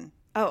sliding in.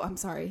 Oh, I'm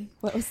sorry.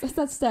 What's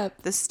that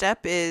step? The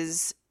step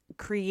is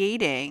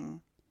creating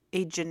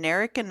a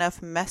generic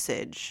enough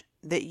message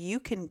that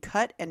you can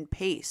cut and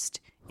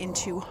paste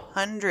into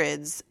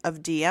hundreds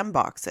of DM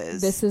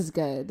boxes. This is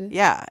good.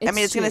 Yeah. I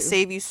mean, it's going to true.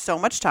 save you so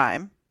much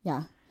time.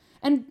 Yeah.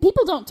 And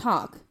people don't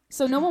talk,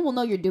 so no one will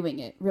know you're doing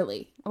it,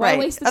 really. Why Right.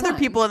 waste the Other time?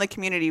 people in the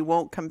community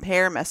won't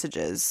compare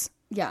messages.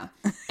 Yeah.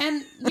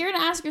 And you're going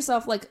to ask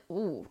yourself, like,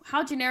 ooh,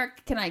 how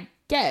generic can I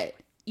get,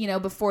 you know,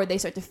 before they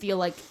start to feel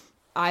like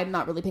I'm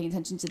not really paying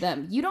attention to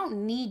them. You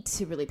don't need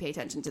to really pay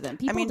attention to them.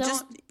 People I mean, don't.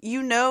 just,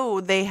 you know,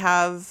 they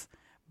have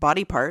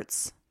body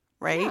parts,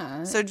 right?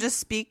 Yeah. So just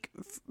speak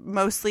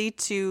mostly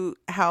to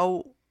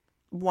how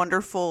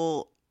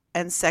wonderful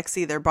and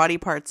sexy their body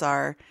parts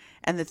are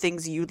and the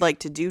things you'd like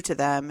to do to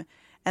them.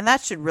 And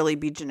that should really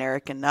be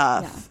generic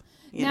enough.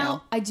 You now,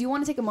 know? I do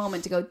want to take a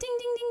moment to go ding,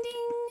 ding, ding,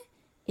 ding.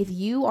 If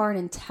you are an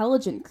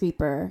intelligent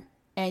creeper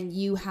and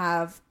you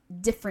have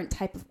different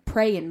type of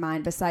prey in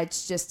mind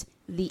besides just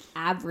the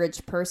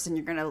average person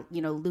you're going to,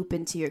 you know, loop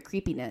into your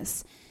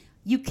creepiness,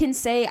 you can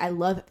say, I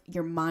love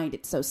your mind.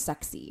 It's so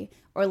sexy.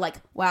 Or like,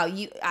 wow,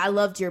 I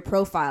loved your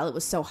profile. It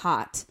was so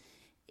hot.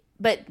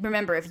 But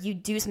remember, if you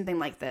do something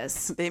like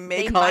this, They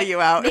may call you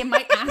out. They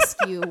might ask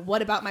you,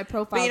 what about my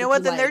profile? But you know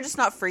what? Then they're just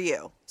not for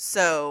you.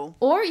 So,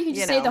 or you can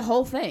just you say know, the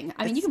whole thing.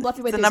 I mean, you can bluff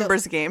your way it's a through.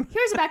 numbers game.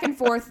 Here's a back and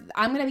forth.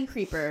 I'm going to be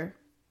creeper.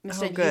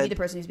 Mr. You be good. the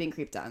person who's being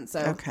creeped on. So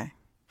Okay.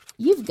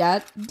 you've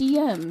got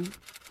DM.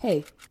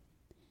 Hey,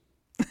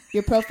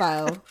 your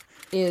profile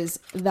is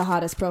the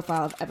hottest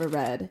profile I've ever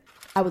read.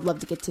 I would love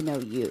to get to know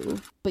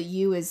you. But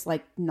you is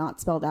like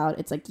not spelled out.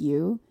 It's like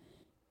you.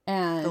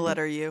 And The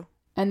letter U.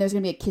 And there's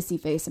going to be a kissy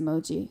face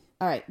emoji.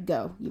 All right,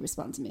 go. You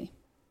respond to me.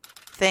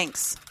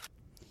 Thanks.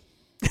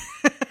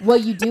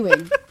 What you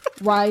doing?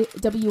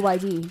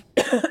 WYD?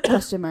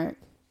 Question mark.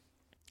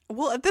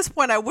 Well, at this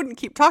point, I wouldn't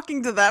keep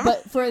talking to them.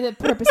 But for the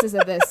purposes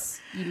of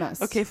this, you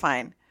must. Okay,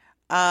 fine.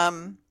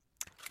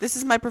 This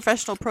is my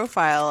professional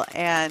profile,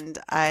 and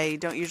I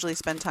don't usually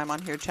spend time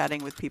on here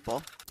chatting with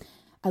people.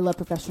 I love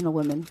professional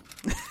women.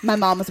 My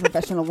mom was a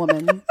professional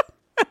woman.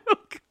 Oh,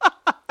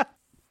 God.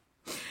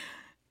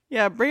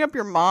 Yeah, bring up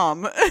your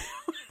mom.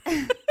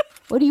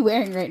 What are you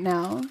wearing right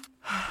now?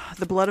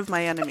 The blood of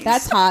my enemies.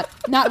 That's hot.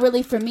 Not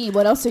really for me.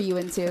 What else are you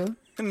into?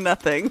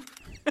 Nothing.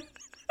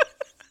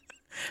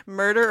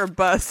 Murder or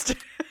bust.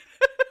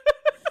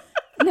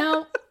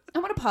 Now, I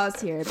want to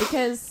pause here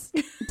because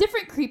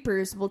different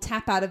creepers will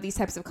tap out of these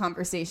types of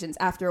conversations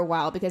after a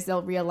while because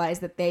they'll realize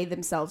that they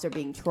themselves are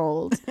being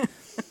trolled.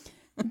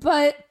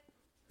 But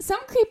some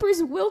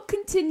creepers will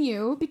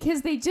continue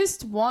because they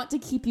just want to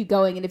keep you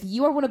going. And if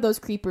you are one of those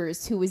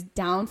creepers who is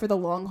down for the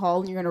long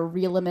haul and you're going to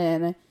reel them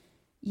in,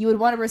 you would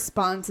want to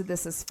respond to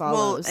this as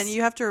follows. Well, and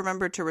you have to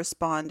remember to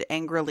respond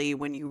angrily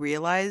when you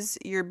realize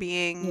you're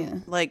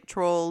being like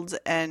trolled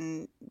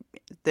and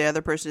the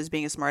other person is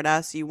being a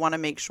smartass. You want to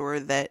make sure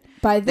that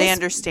they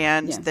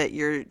understand that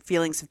your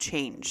feelings have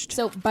changed.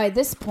 So by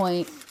this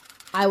point,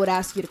 I would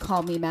ask you to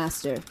call me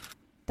master.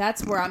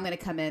 That's where I'm going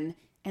to come in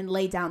and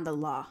lay down the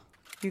law.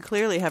 You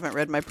clearly haven't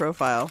read my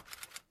profile.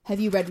 Have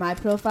you read my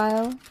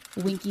profile?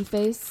 Winky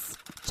face.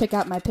 Check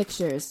out my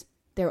pictures.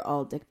 They're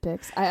all dick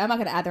pics. I'm not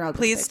going to add their own.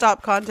 Please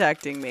stop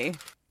contacting me.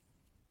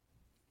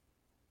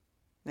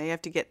 Now you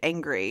have to get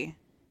angry.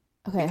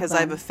 Okay, because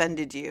I've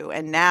offended you.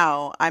 And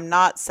now I'm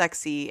not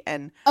sexy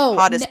and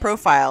hottest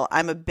profile.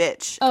 I'm a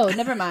bitch. Oh,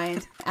 never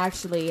mind.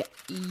 Actually,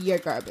 you're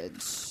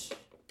garbage.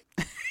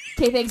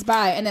 Okay, thanks,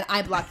 bye. And then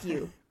I block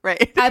you.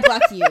 Right. I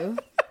block you.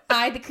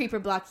 I, the creeper,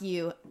 block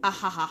you. Ah,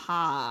 ha, ha,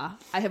 ha.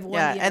 I have won the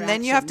interaction. And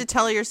then you have to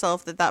tell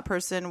yourself that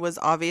person was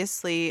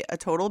obviously a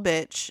total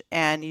bitch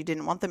and you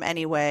didn't want them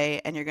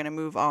anyway and you're going to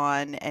move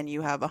on and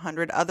you have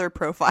 100 other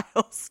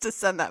profiles to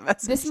send that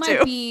message to. This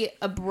might be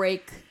a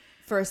break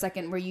for a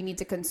second where you need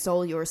to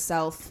console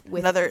yourself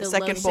with another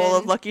second bowl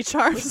of Lucky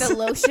Charms. With the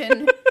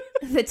lotion,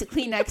 the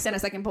Kleenex, and a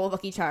second bowl of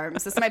Lucky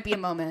Charms. This might be a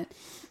moment.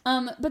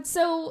 But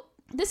so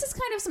this is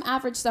kind of some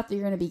average stuff that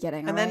you're going to be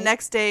getting. And then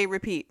next day,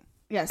 repeat.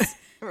 Yes.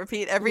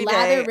 Repeat every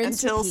Lather, day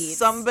rinse, until repeat.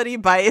 somebody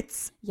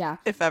bites. Yeah.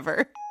 If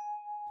ever.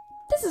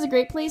 This is a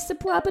great place to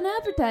plop an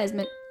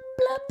advertisement.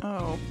 Plop.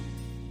 Oh.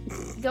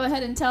 Go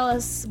ahead and tell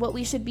us what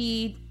we should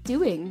be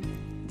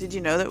doing. Did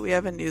you know that we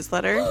have a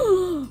newsletter?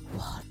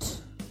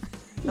 What?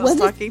 I was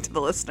talking to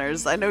the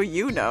listeners. I know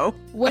you know.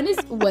 When is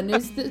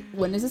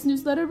this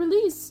newsletter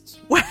released?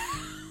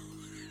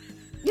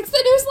 It's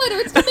the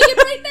newsletter. It's coming in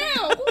right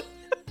now.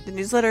 The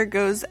newsletter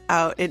goes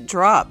out. It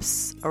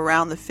drops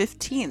around the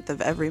 15th of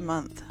every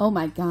month. Oh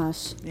my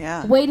gosh.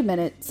 Yeah. Wait a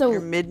minute. So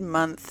your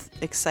mid-month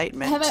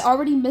excitement. Have I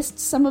already missed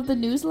some of the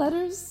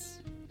newsletters?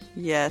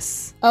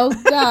 Yes. Oh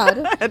God.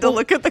 I had to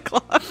look at the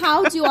clock.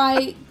 How do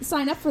I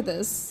sign up for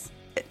this?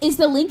 Is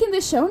the link in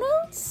the show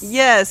notes?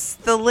 Yes,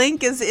 the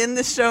link is in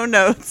the show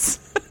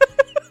notes.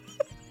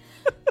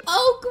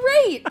 Oh,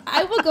 great.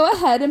 I will go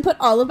ahead and put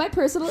all of my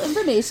personal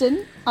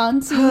information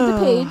onto the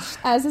page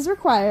as is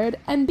required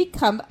and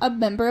become a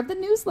member of the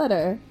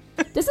newsletter.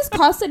 Does this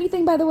cost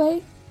anything, by the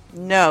way?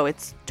 No,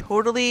 it's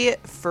totally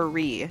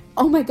free.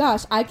 Oh my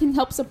gosh, I can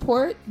help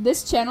support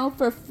this channel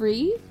for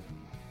free?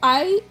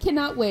 I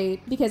cannot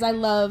wait because I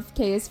love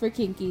K is for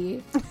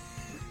Kinky.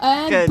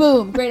 And Good.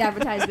 Boom, great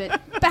advertisement.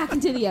 Back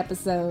into the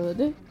episode.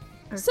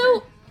 Okay.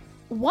 So,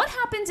 what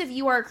happens if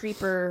you are a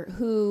creeper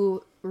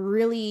who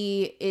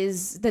really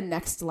is the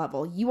next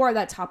level? You are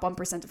that top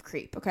 1% of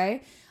creep,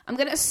 okay? I'm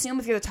going to assume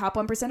if you're the top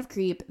 1% of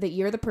creep that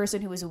you're the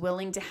person who is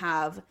willing to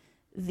have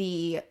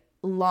the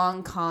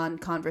long con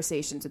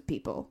conversations with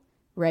people,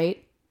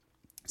 right?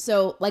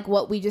 So, like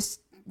what we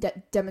just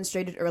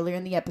demonstrated earlier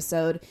in the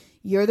episode,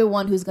 you're the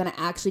one who's going to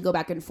actually go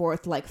back and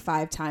forth like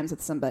 5 times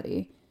with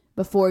somebody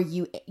before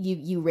you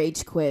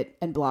rage quit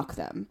and block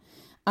them.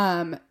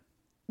 The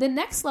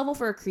next level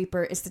for a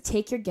creeper is to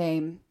take your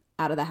game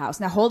out of the house.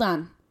 Now, hold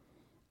on.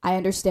 I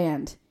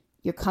understand.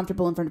 You're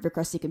comfortable in front of your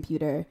crusty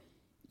computer.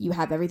 You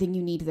have everything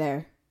you need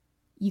there.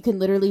 You can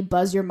literally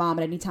buzz your mom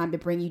at any time to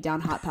bring you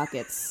down Hot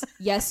Pockets.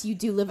 Yes, you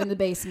do live in the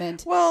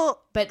basement.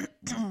 Well, but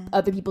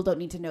other people don't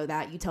need to know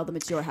that. You tell them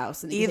it's your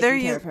house and that you're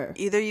taking care of her.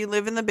 Either you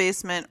live in the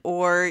basement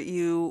or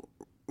you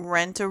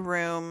rent a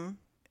room,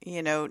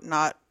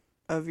 not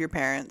of your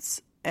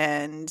parents,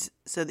 and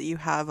so that you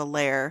have a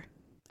lair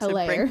to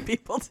bring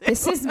people to.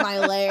 This is my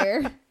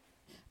lair.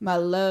 My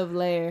love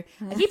lair.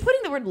 I keep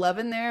putting the word love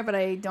in there, but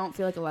I don't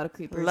feel like a lot of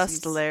creepers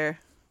Lust lair.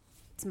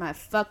 It's my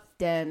fuck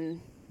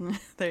den.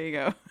 There you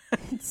go.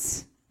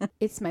 It's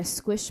my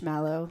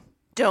squishmallow.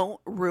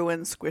 Don't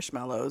ruin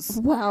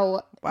squishmallows.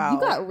 Wow. You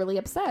got really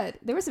upset.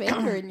 There was some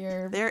anger in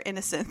your... They're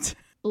innocent.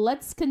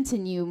 Let's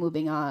continue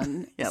moving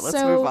on. Yeah, let's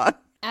move on.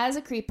 As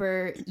a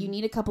creeper, you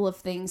need a couple of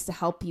things to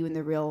help you in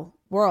the real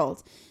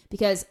world.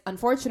 Because,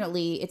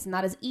 unfortunately, it's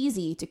not as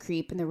easy to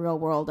creep in the real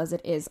world as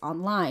it is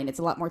online. It's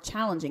a lot more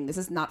challenging. This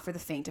is not for the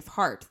faint of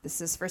heart. This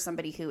is for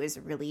somebody who is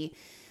really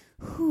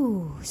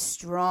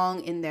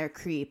strong in their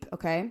creep,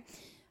 okay?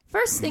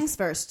 First things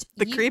first.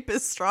 The creep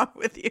is strong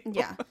with you.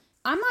 Yeah.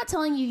 I'm not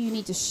telling you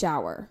need to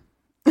shower.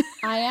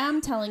 I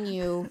am telling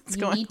you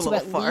you need to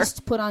at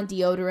least put on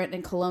deodorant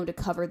and cologne to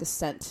cover the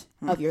scent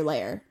of your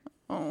lair.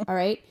 Oh. All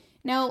right?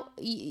 Now,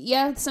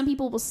 yeah, some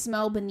people will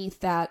smell beneath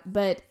that,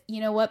 but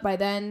you know what? By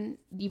then,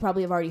 you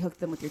probably have already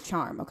hooked them with your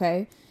charm,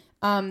 okay?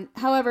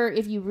 However,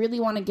 if you really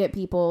want to get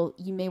people,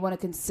 you may want to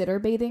consider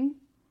bathing.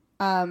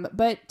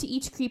 But to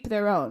each creep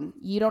their own.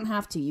 You don't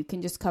have to. You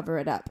can just cover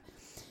it up.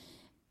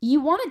 You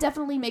want to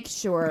definitely make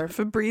sure...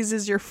 Febreze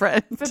is your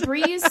friend.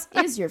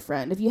 Febreze is your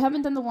friend. If you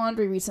haven't done the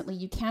laundry recently,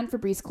 you can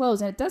Febreze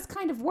clothes, and it does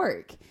kind of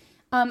work.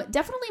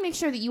 Definitely make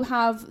sure that you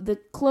have the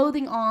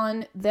clothing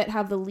on that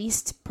have the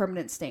least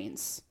permanent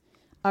stains.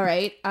 All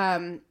right.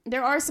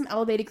 There are some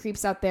elevated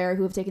creeps out there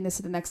who have taken this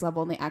to the next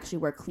level, and they actually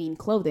wear clean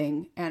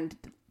clothing, and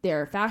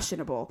they're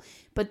fashionable.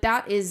 But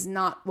that is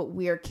not what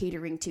we're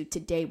catering to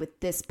today with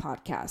this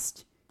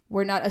podcast.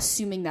 We're not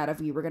assuming that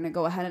of you. We're going to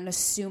go ahead and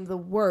assume the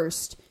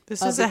worst.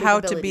 This is a how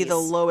to be the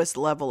lowest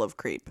level of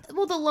creep.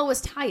 Well, the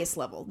lowest, highest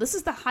level. This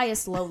is the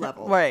highest low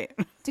level. Right.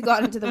 To go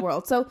out into the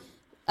world. So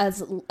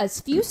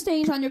as few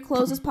stains on your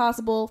clothes as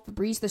possible.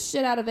 Febreze the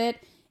shit out of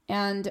it.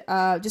 And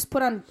just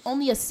put on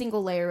only a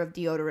single layer of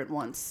deodorant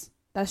once.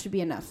 That should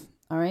be enough.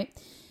 All right.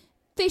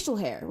 Facial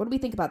hair. What do we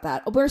think about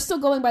that? We're still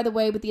going, by the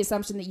way, with the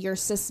assumption that you're a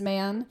cis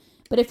man.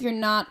 But if you're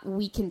not,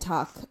 we can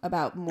talk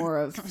about more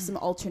of some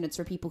alternates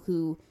for people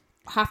who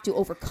have to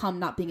overcome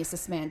not being a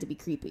cis man to be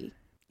creepy.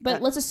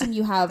 But let's assume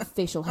you have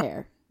facial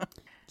hair.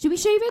 Should we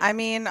shave it? I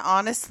mean,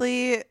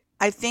 honestly,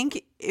 I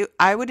think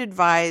I would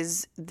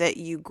advise that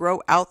you grow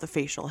out the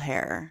facial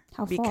hair.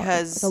 How far?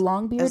 Because like a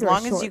long beard as or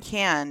long short? as you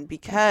can,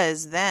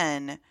 because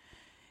then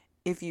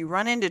if you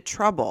run into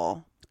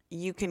trouble,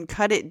 you can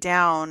cut it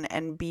down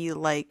and be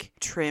like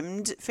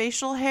trimmed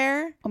facial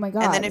hair. Oh my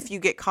God. And then if you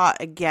get caught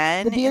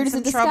again The beard in is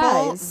some a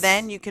trouble, disguise.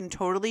 then you can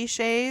totally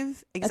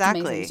shave. That's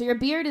Exactly. amazing. So your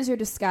beard is your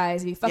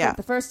disguise. If you fuck up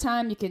the first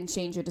time, you can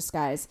change your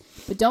disguise.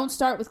 But don't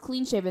start with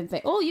clean shaven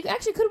face. Oh, you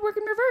actually could work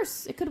in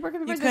reverse. It could work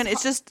in reverse. You can.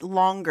 It's just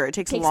longer. It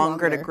takes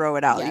longer to grow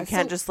it out. Yeah, you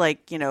can't just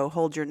like,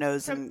 hold your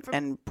nose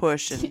and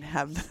push and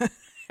have the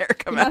hair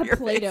come out of your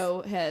face.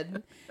 Play-Doh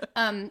head.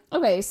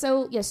 Okay,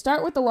 so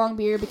start with the long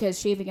beard because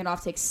shaving it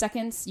off takes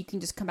seconds. You can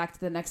just come back to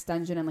the next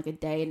dungeon in like a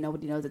day and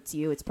nobody knows it's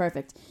you. It's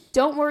perfect.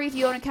 Don't worry if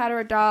you own a cat or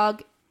a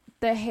dog.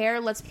 The hair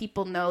lets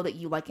people know that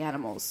you like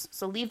animals.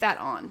 So leave that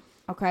on,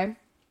 okay?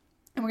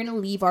 And we're going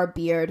to leave our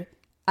beard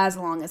as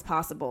long as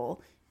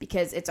possible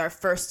because it's our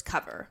first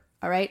cover,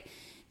 all right?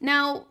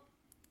 Now,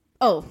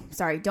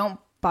 don't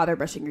bother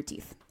brushing your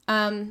teeth.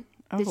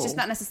 It's just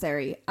not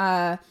necessary.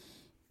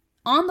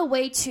 On the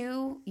way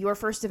to your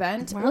first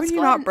event, why would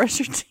you not brush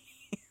your teeth?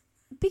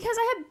 Because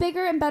I have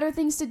bigger and better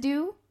things to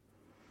do.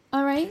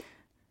 All right?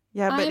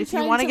 Yeah, but if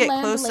you want to get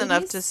close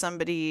enough to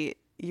somebody,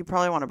 you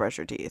probably want to brush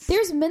your teeth.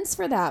 There's mints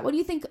for that. What do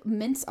you think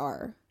mints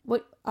are?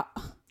 What?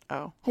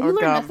 Have you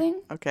learned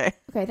nothing? Okay.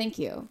 Okay, thank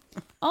you.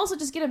 Also,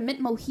 just get a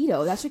mint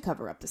mojito. That should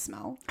cover up the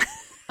smell.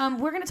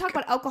 We're going to talk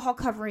about alcohol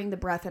covering the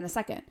breath in a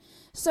second.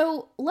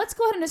 So let's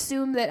go ahead and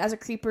assume that as a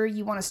creeper,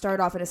 you want to start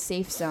off in a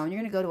safe zone.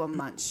 You're going to go to a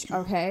munch,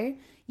 okay?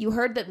 You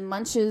heard that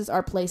munches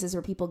are places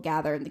where people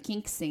gather in the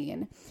kink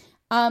scene.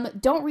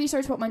 Don't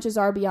research what munches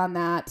are beyond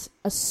that.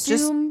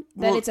 Assume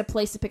that it's a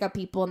place to pick up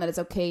people and that it's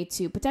okay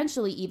to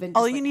potentially even...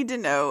 all you need to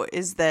know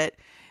is that,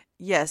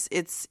 yes,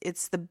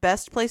 it's the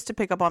best place to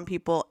pick up on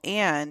people,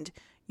 and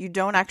you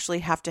don't actually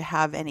have to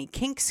have any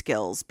kink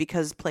skills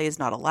because play is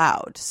not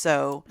allowed.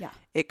 So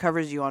it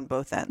covers you on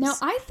both ends. Now,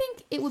 I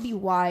think it would be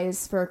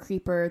wise for a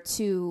creeper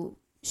to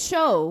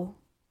show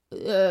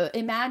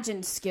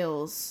imagined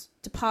skills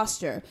to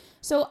posture.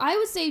 So I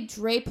would say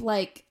drape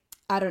like,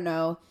 I don't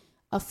know,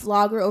 a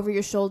flogger over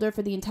your shoulder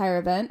for the entire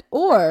event,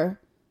 or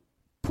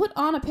put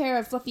on a pair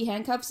of fluffy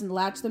handcuffs and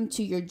latch them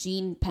to your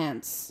jean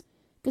pants.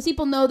 Because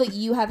people know that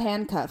you have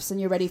handcuffs and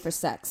you're ready for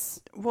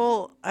sex.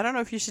 Well, I don't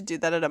know if you should do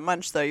that at a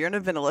munch, though. You're in a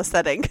vanilla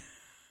setting.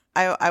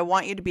 I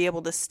want you to be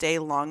able to stay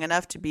long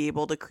enough to be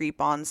able to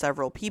creep on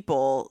several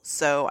people,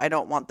 so I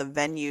don't want the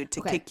venue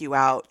to kick you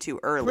out too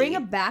early. Bring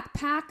a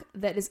backpack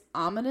that is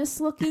ominous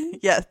looking.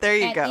 Yeah, there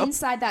you go. And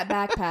inside that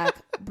backpack,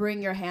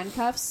 bring your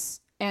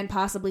handcuffs and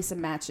possibly some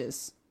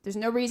matches. There's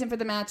no reason for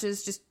the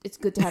matches, just it's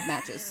good to have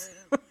matches.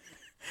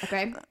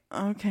 Okay?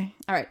 Okay.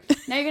 All right.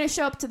 Now you're going to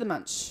show up to the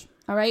munch.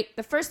 All right?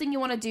 The first thing you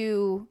want to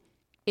do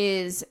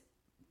is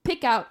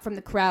pick out from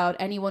the crowd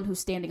anyone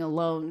who's standing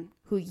alone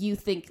who you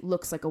think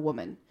looks like a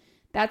woman.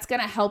 That's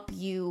going to help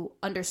you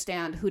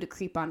understand who to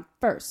creep on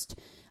first.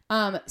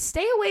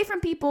 Stay away from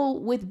people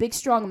with big,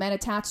 strong men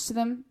attached to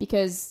them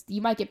because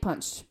you might get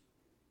punched.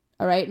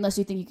 All right? Unless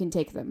you think you can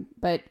take them.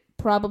 But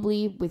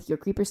probably with your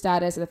creeper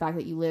status and the fact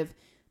that you live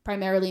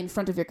primarily in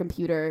front of your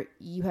computer,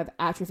 you have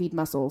atrophied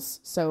muscles.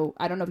 So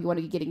I don't know if you want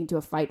to be getting into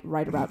a fight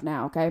right about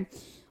now, okay?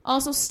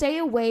 Also, stay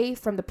away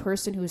from the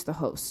person who is the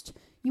host.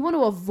 You want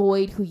to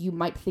avoid who you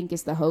might think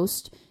is the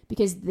host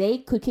because they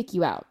could kick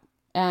you out.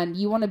 And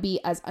you want to be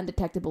as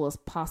undetectable as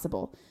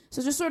possible.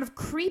 So just sort of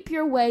creep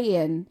your way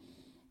in.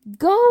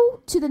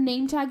 Go to the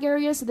name tag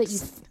area so that you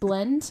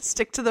blend.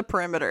 Stick to the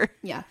perimeter.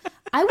 Yeah.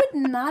 I would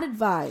not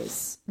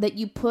advise that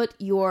you put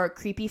your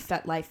creepy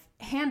FetLife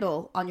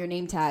handle on your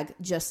name tag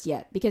just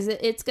yet because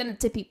it's going to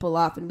tip people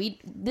off. And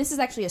this is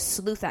actually a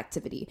sleuth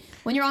activity.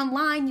 When you're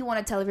online, you want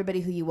to tell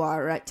everybody who you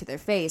are right to their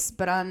face.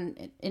 But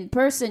in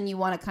person, you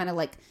want to kind of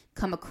like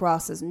come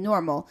across as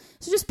normal.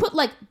 So just put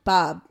like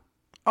Bob.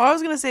 Oh, I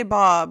was going to say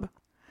Bob.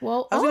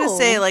 Well, I was going to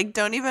say, like,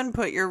 don't even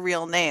put your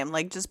real name.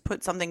 Like, just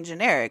put something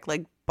generic,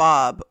 like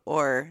Bob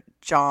or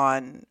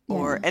John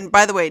or... Yeah. And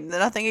by the way,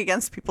 nothing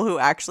against people who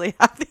actually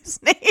have these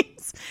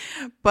names.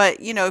 But,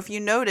 if you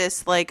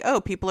notice, like,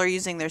 oh, people are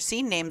using their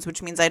scene names,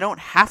 which means I don't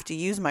have to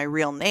use my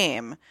real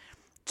name.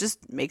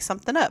 Just make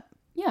something up.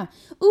 Yeah.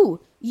 Ooh,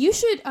 you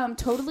should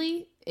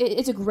totally...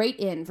 It's a great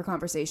in for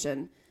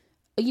conversation.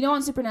 You know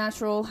on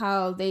Supernatural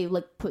how they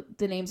like put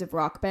the names of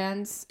rock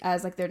bands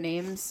as like their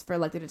names for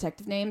like their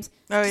detective names?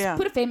 Oh, Just yeah.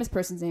 put a famous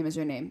person's name as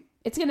your name.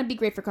 It's going to be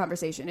great for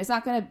conversation. It's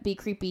not going to be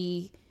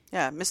creepy.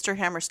 Yeah, Mr.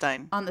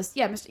 Hammerstein. On this,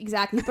 yeah,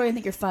 exactly. People are going to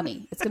think you're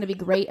funny. It's going to be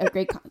a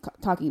great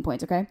talking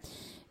point, okay?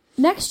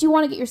 Next, you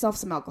want to get yourself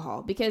some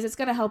alcohol because it's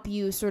going to help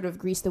you sort of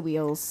grease the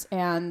wheels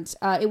and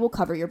it will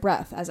cover your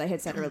breath, as I had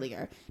said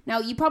earlier. Now,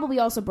 you probably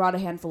also brought a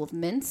handful of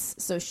mints,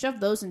 so shove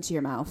those into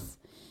your mouth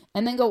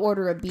and then go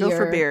order a beer.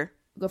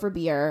 Go for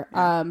beer,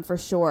 for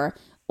sure.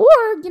 Or,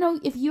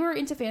 if you're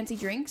into fancy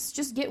drinks,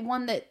 just get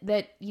one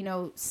that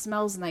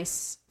smells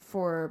nice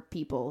for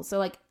people. So,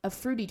 like, a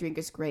fruity drink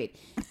is great.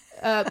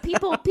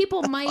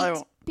 People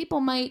might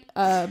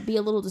be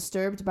a little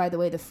disturbed by the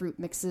way the fruit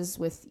mixes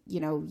with,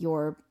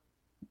 your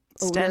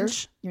odor,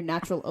 stench, your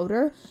natural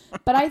odor.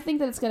 But I think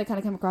that it's going to kind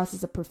of come across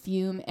as a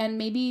perfume, and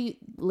maybe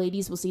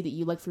ladies will see that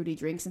you like fruity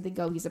drinks and think,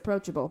 oh, he's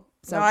approachable.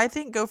 So no, I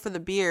think go for the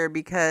beer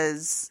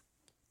because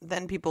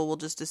then people will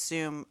just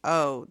assume,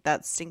 oh,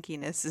 that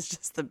stinkiness is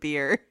just the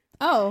beer.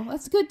 Oh,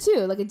 that's good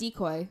too, like a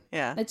decoy.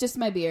 Yeah. It's just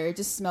my beer. It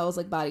just smells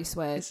like body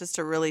sweat. It's just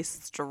a really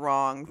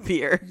strong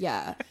beer.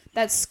 Yeah.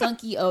 That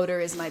skunky odor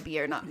is my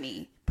beer, not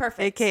me.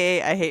 Perfect.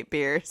 AKA, I hate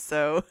beer,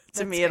 so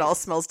to me it all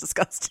smells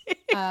disgusting.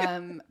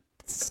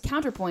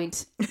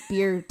 Counterpoint,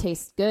 beer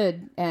tastes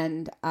good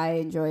and I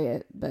enjoy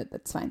it, but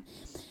that's fine.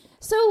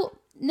 So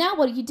now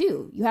what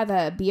do? You have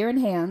a beer in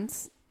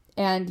hands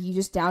and you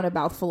just down a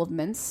mouthful of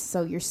mints.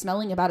 So you're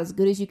smelling about as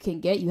good as you can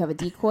get. You have a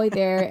decoy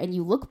there and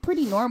you look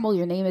pretty normal.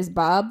 Your name is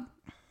Bob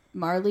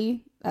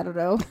Marley. I don't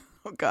know.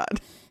 Oh,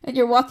 God. And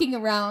you're walking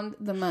around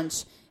the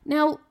munch.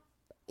 Now,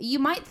 you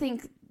might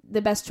think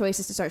the best choice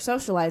is to start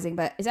socializing,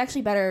 but it's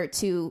actually better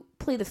to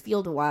play the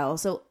field a while.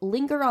 So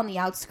linger on the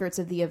outskirts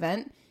of the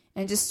event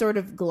and just sort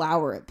of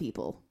glower at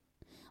people.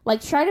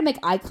 Like, try to make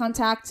eye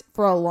contact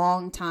for a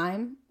long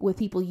time with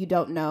people you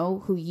don't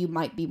know who you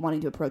might be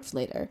wanting to approach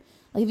later.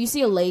 Like, if you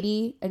see a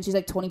lady and she's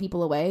like 20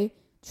 people away,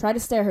 try to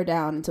stare her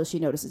down until she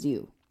notices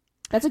you.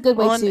 That's a good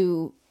way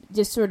to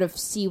just sort of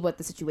see what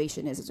the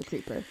situation is as a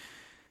creeper.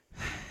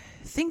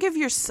 Think of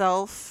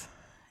yourself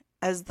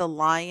as the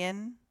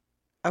lion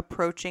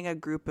approaching a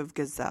group of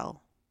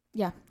gazelle.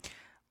 Yeah.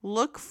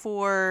 Look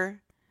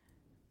for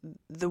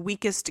the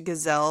weakest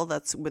gazelle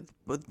that's with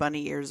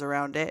bunny ears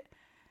around it,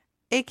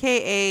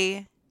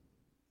 aka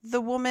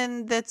the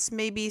woman that's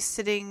maybe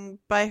sitting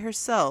by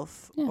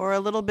herself or a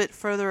little bit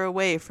further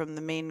away from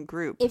the main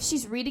group. If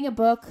she's reading a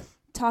book,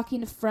 talking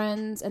to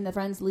friends, and the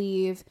friends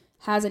leave,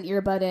 has an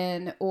earbud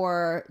in,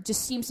 or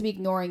just seems to be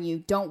ignoring you,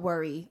 don't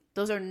worry.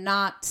 Those are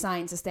not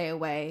signs to stay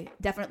away.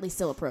 Definitely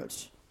still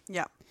approach.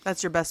 Yeah,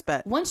 that's your best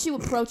bet. Once you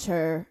approach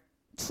her,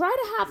 try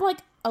to have like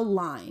a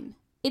line.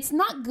 It's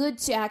not good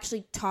to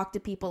actually talk to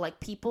people like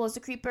people as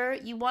a creeper.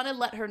 You want to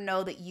let her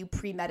know that you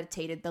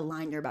premeditated the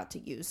line you're about to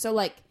use. So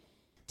like,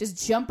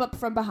 just jump up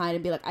from behind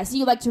and be like, I see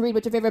you like to read.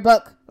 What's your favorite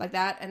book? Like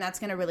that. And that's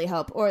going to really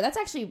help. Or that's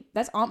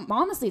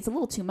honestly, it's a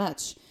little too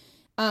much.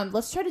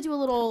 Let's try to do a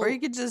little. Or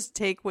you could just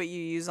take what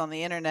you use on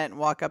the internet and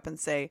walk up and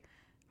say,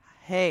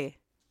 hey.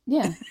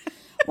 Yeah.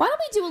 Why don't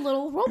we do a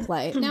little role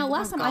play? Now,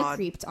 last time I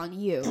creeped on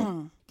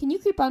you. Can you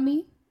creep on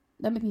me?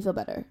 That make me feel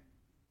better,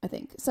 I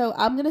think. So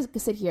I'm going to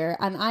sit here,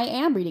 and I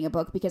am reading a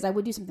book because I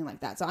would do something like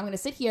that. So I'm going to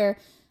sit here.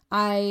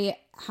 I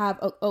have,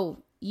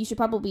 you should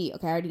probably,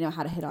 okay, I already know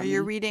how to hit on you. Or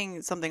you're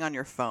reading something on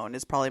your phone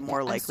is probably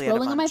more likely I'm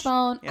scrolling on my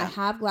phone. Yeah. I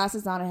have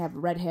glasses on. I have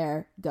red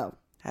hair. Go.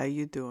 How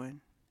you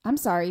doing? I'm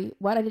sorry.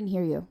 What? I didn't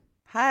hear you.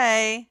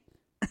 Hi.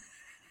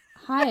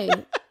 Hi.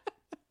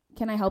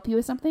 Can I help you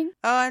with something?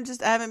 Oh, I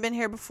haven't been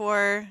here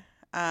before.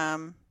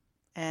 And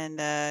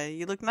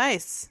you look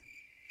nice.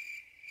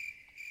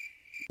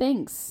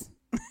 Thanks.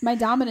 My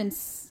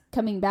dominance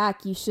coming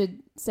back. You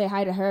should say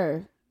hi to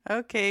her.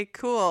 Okay,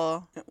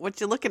 cool. What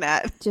you looking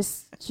at?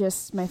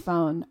 Just my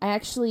phone.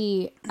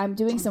 I'm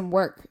doing some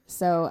work,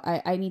 so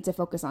I need to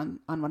focus on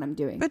what I'm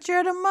doing. But you're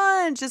at a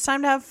munch. It's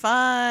time to have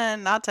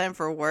fun, not time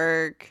for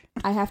work.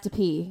 I have to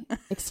pee.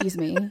 Excuse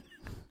me.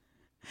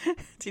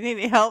 Do you need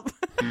any help?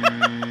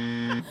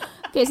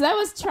 Okay, so that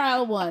was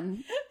trial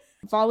 1.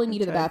 Following me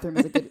to the bathroom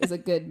is a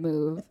good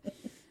move.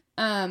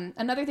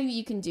 Another thing that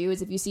you can do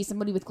is if you see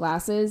somebody with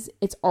glasses,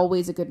 it's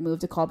always a good move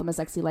to call them a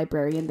sexy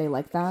librarian. They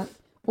like that.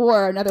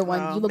 Or another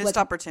one, you look missed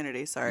like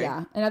opportunity. Sorry.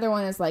 Yeah, another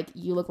one is like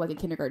you look like a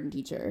kindergarten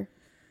teacher.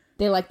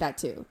 They like that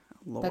too.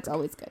 Lord. That's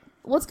always good.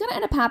 What's going to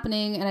end up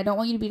happening, and I don't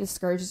want you to be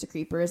discouraged as a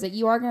creeper, is that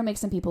you are going to make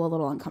some people a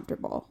little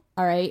uncomfortable.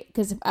 All right,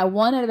 because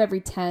 1 out of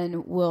every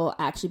 10 will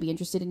actually be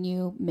interested in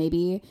you,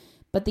 maybe,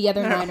 but the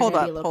other 9 are going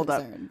to be a little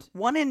concerned.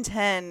 1 in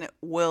 10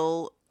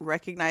 will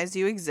recognize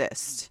you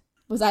exist.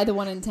 Was I the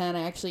 1 in 10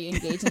 I actually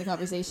engaged in the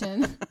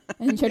conversation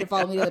and tried to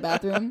follow me to the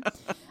bathroom?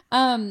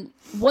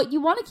 What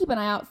you want to keep an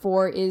eye out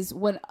for is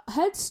when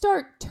heads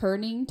start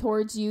turning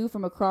towards you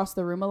from across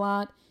the room a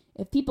lot,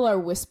 if people are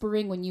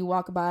whispering when you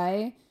walk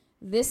by,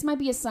 this might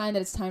be a sign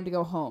that it's time to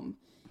go home.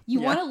 You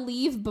want to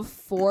leave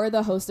before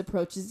the host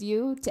approaches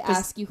you to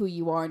ask you who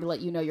you are and to let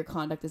you know your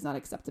conduct is not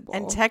acceptable.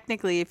 And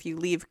technically, if you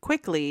leave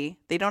quickly,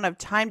 they don't have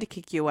time to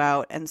kick you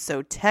out. And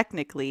so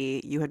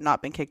technically, you have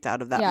not been kicked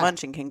out of that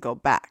munch and can go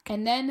back.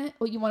 And then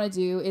what you want to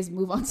do is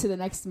move on to the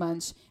next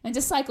munch and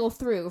just cycle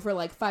through for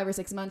like 5 or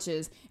 6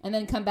 munches and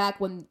then come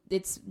back when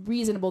it's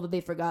reasonable that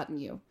they've forgotten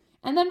you.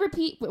 And then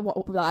repeat.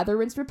 Lather,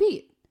 rinse,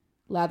 repeat.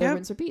 Lather,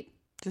 rinse, repeat.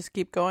 Just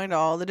keep going to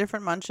all the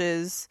different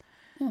munches.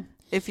 Yeah.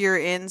 If you're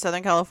in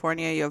Southern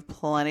California, you have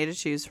plenty to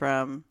choose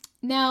from.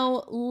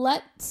 Now,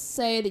 let's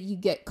say that you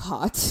get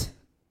caught.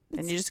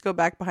 And you just go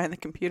back behind the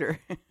computer.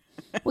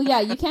 Well,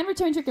 yeah, you can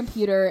return to your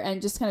computer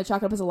and just kind of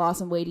chalk it up as a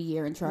loss and wait a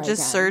year and try again.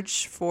 Just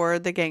search for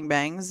the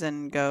gangbangs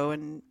and go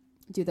and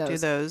do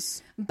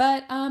those.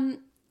 But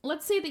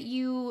let's say that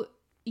you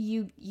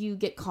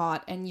get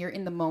caught and you're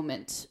in the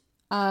moment.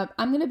 I'm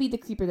going to be the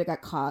creeper that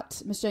got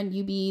caught. Miss Jen,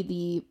 you be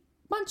the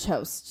munch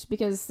host,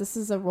 because this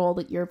is a role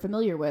that you're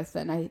familiar with,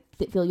 and I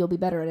feel you'll be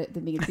better at it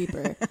than being a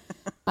creeper.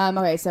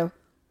 Okay, so...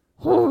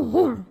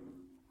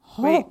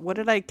 Wait, what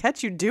did I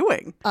catch you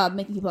doing?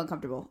 Making people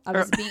uncomfortable. I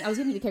was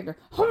giving you the character.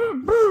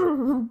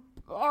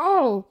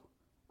 Oh,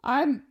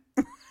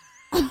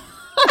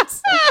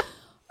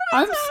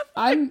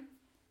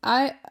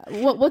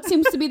 what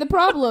seems to be the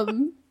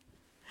problem?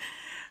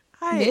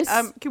 Hi, Miss?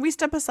 Can we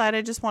step aside?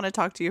 I just want to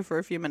talk to you for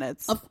a few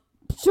minutes.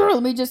 Sure,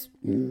 let me just...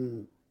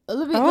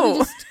 Let me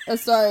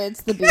just. Sorry,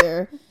 it's the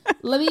beer.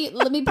 let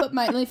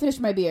me finish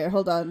my beer.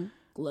 Hold on.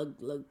 Glug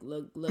glug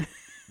glug glug.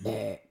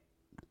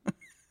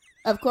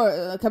 Of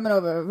course, coming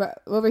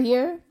over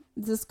here.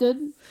 Is this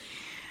good?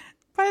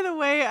 By the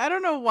way, I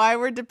don't know why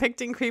we're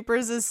depicting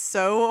creepers as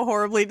so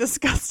horribly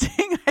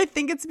disgusting. I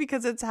think it's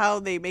because it's how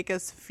they make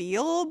us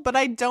feel, but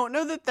I don't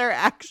know that they're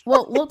actually.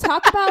 Well, we'll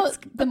talk about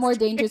the more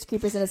dangerous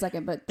creepers in a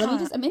second, but let me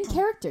just. I'm in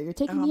character. You're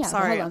taking me out.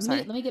 Sorry, Hold on.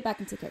 sorry. Let me get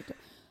back into character.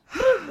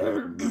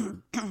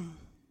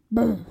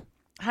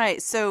 Hi.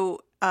 So,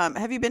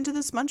 have you been to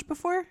this munch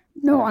before?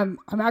 No, I'm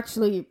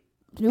actually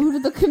new to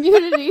the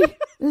community.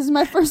 This is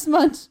my first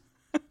munch.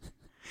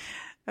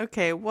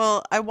 Okay,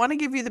 well, I want to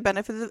give you the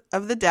benefit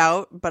of the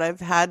doubt, but I've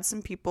had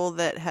some people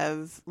that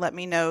have let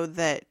me know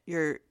that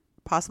you're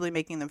possibly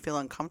making them feel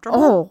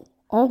uncomfortable.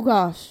 Oh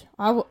gosh.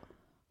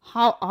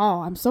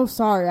 I'm so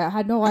sorry. I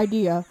had no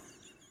idea.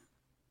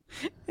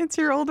 It's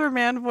your older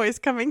man voice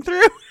coming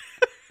through.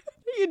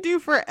 You do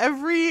for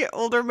every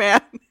older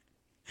man.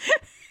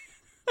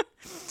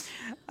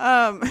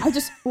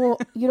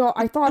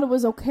 I thought it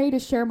was okay to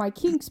share my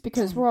kinks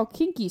because we're all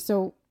kinky.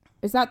 So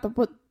is that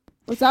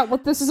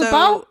what this is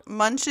about?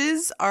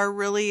 Munches are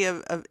really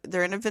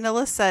they're in a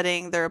vanilla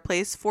setting. They're a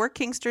place for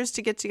kinksters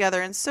to get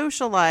together and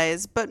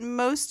socialize, but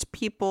most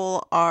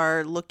people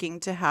are looking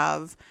to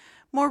have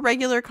more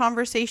regular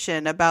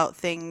conversation about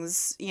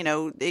things. You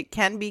know, it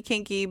can be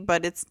kinky,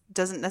 but it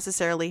doesn't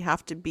necessarily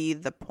have to be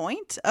the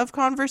point of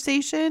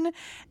conversation.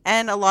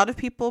 And a lot of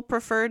people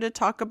prefer to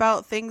talk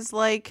about things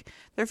like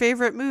their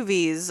favorite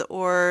movies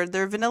or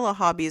their vanilla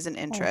hobbies and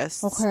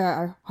interests. Okay,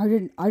 I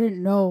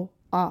didn't know.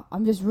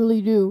 I'm just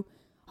really new.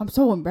 I'm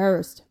so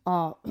embarrassed.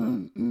 I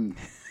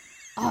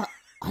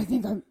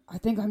think I'm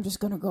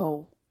just gonna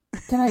go.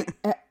 Can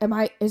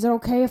I? Is it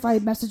okay if I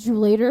message you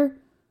later?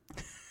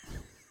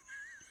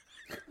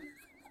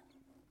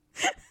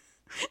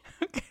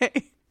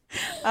 Okay.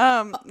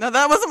 No,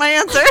 that wasn't my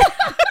answer.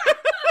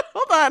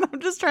 Hold on, I'm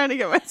just trying to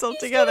get myself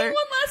together. One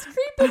last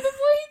creeper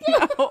before you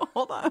go. No,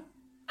 hold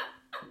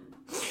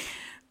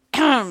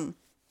on.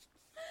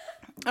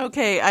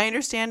 Okay, I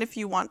understand if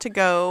you want to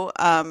go.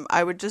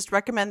 I would just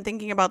recommend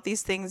thinking about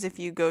these things if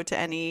you go to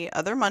any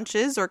other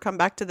munches or come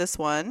back to this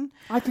one.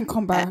 I can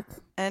come back.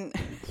 And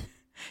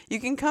you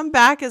can come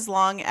back as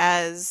long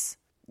as,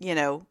 you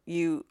know,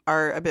 you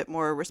are a bit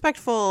more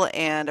respectful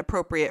and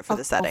appropriate for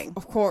the setting.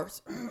 Of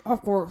course.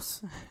 Of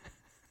course.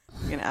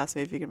 You're going to ask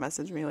me if you can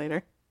message me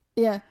later.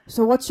 Yeah.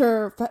 So what's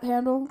your FET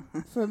handle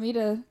for me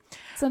to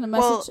send a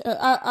message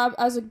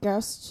as a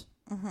guest?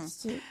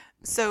 Mm-hmm.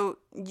 So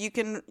you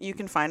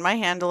can find my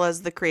handle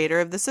as the creator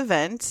of this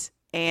event,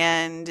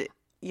 and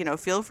you know,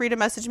 feel free to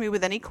message me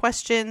with any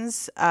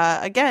questions.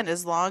 Again,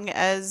 as long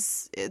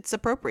as it's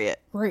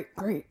appropriate. Great.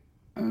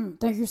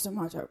 Thank you so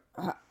much.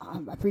 I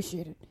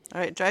appreciate it. All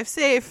right, drive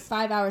safe.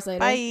 5 hours later.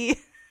 Bye.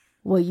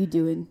 What you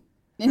doing?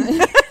 Hey,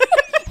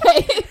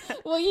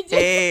 what you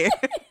doing? Hey,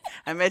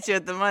 I met you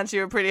at the munch. You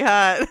were pretty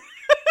hot.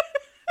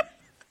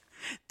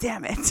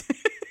 Damn it.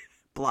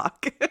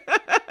 Block.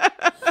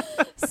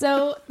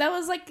 So that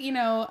was like,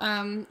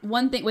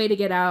 one way to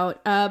get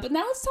out. But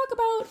now let's talk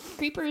about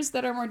creepers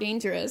that are more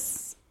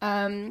dangerous.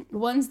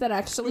 Ones that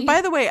actually...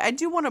 By the way, I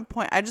just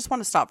want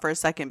to stop for a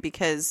second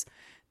because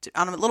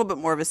on a little bit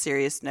more of a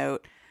serious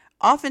note,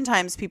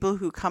 oftentimes people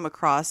who come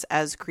across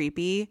as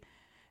creepy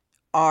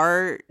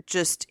are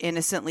just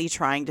innocently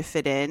trying to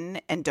fit in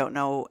and don't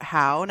know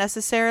how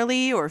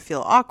necessarily, or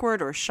feel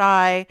awkward or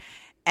shy.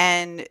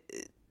 And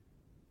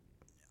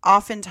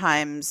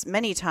oftentimes,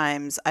 many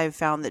times, I've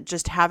found that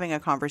just having a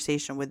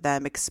conversation with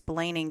them,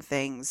 explaining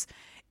things,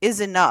 is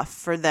enough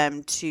for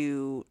them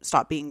to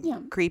stop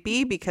being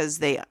creepy, because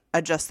they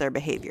adjust their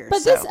behavior.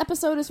 But this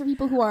episode is for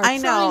people who are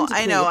trying to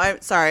creep.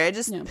 I'm sorry. I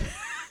just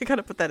I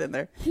gotta put that in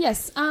there.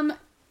 Yes.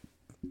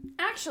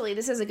 Actually,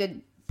 this is a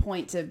good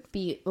point to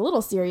be a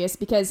little serious,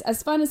 because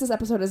as fun as this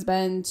episode has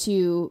been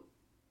to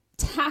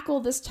tackle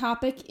this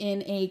topic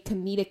in a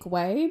comedic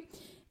way,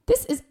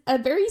 this is a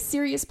very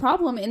serious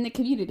problem in the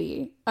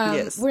community.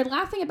 Yes. We're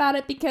laughing about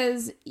it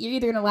because you're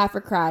either going to laugh or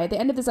cry. At the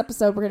end of this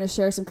episode, we're going to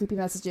share some creepy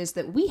messages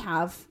that we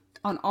have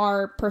on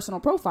our personal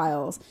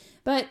profiles.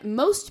 But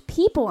most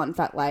people on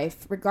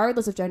FetLife,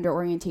 regardless of gender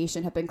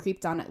orientation, have been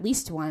creeped on at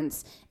least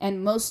once.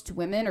 And most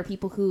women or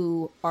people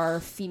who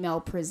are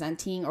female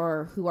presenting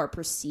or who are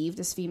perceived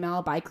as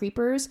female by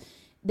creepers,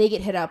 they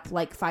get hit up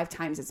like 5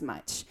 times as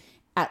much,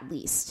 at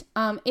least.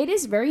 It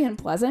is very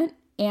unpleasant.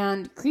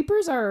 And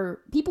creepers are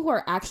people who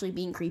are actually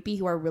being creepy,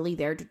 who are really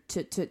there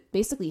to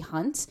basically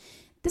hunt.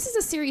 This is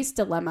a serious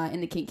dilemma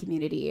in the kink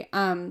community.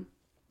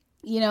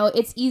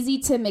 It's easy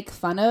to make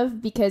fun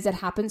of because it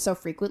happens so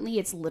frequently.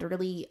 It's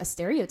literally a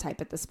stereotype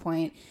at this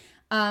point.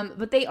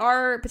 But they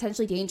are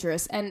potentially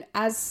dangerous. And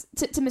as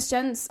to Miss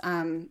Jen's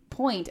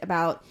point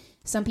about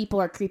some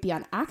people are creepy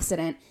on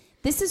accident,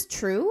 this is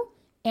true.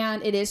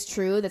 And it is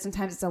true that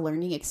sometimes it's a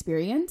learning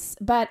experience.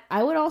 But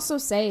I would also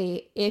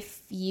say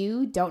if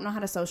you don't know how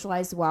to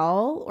socialize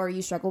well or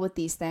you struggle with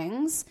these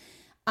things,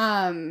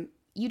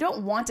 you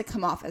don't want to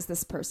come off as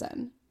this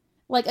person.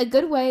 Like, a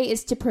good way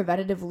is to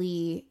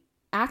preventatively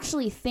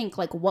actually think,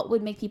 like, what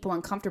would make people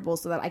uncomfortable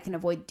so that I can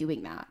avoid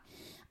doing that.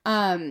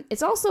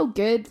 It's also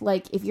good,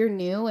 like, if you're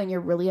new and you're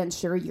really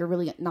unsure, you're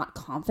really not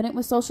confident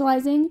with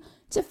socializing,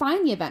 to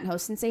find the event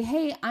host and say,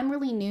 hey, I'm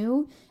really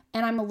new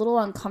and I'm a little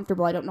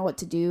uncomfortable. I don't know what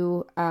to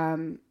do.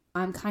 I'm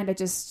kind of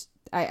just,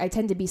 I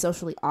tend to be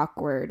socially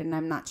awkward and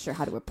I'm not sure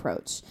how to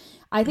approach.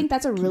 I think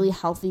that's a really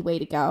healthy way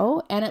to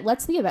go. And it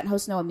lets the event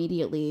host know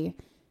immediately,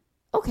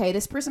 okay,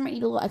 this person might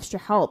need a little extra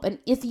help. And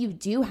if you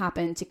do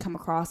happen to come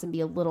across and be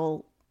a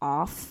little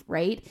off,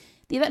 right,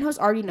 the event host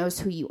already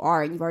knows who you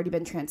are and you've already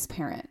been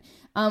transparent.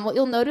 What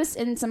you'll notice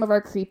in some of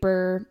our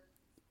creeper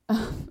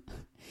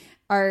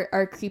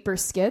our creeper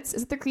skits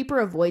is that the creeper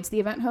avoids the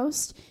event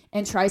host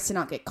and tries to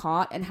not get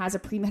caught and has a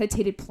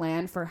premeditated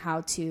plan for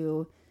how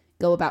to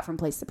go about from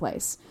place to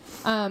place.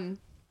 And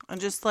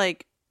just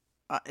like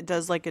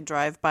does like a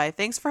drive-by,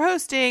 thanks for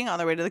hosting, on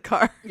their way to the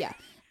car. Yeah.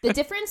 The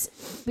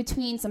difference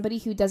between somebody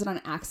who does it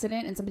on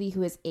accident and somebody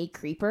who is a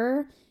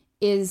creeper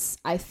is,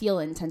 I feel,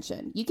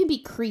 intention. You can be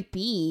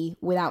creepy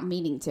without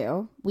meaning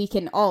to. We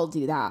can all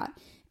do that.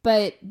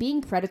 But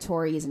being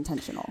predatory is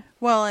intentional.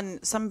 Well,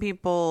 and some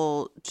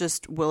people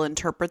just will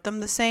interpret them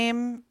the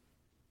same.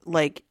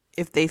 Like,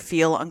 if they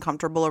feel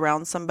uncomfortable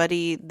around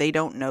somebody, they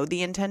don't know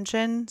the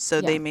intention,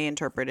 so they may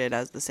interpret it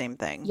as the same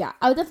thing. Yeah,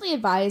 I would definitely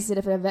advise that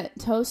if an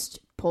event host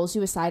pulls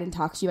you aside and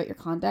talks to you about your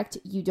conduct,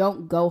 you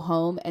don't go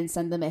home and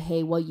send them a,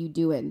 hey, what you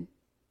doing?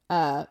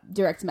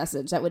 Direct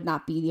message. That would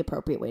not be the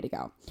appropriate way to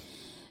go.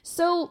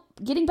 So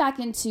getting back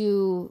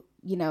into,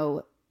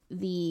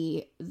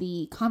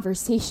 the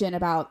conversation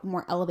about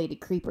more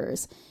elevated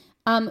creepers.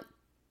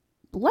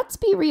 Let's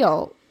be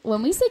real.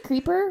 When we say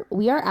creeper,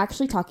 we are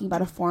actually talking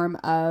about a form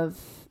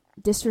of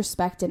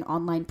disrespect and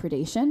online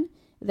predation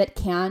that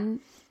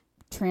can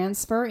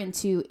transfer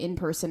into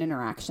in-person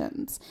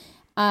interactions.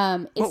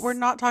 What we're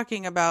not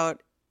talking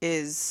about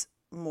is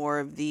more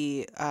of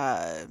the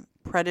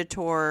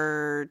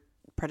predator.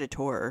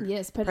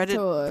 Yes,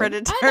 predator.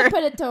 Predator. I'm a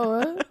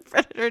predator.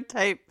 Predator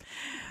type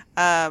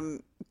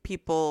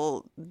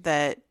people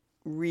that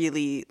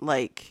really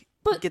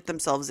get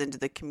themselves into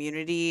the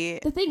community.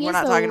 The thing we're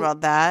not talking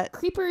about that.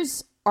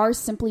 Creepers are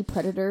simply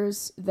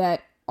predators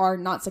that are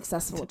not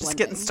successful at just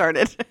blending. getting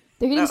started.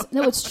 They're getting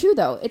no, it's true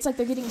though. It's like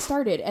they're getting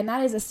started, and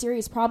that is a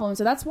serious problem.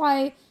 So that's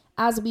why,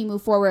 as we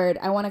move forward,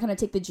 I want to kind of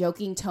take the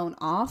joking tone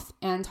off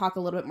and talk a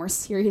little bit more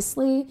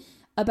seriously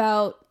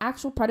about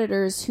actual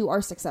predators who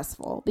are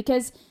successful.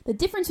 Because the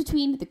difference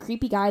between the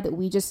creepy guy that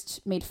we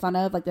just made fun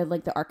of, like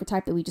the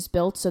archetype that we just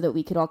built so that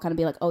we could all kind of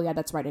be like, oh yeah,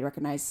 that's right, I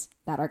recognize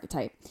that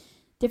archetype.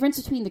 Difference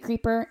between the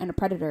creeper and a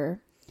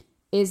predator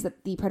is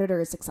that the predator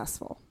is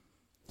successful.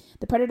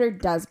 The predator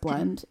does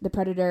blend. The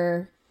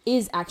predator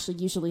is actually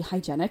usually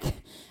hygienic,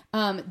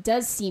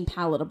 does seem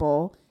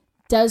palatable,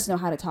 does know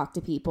how to talk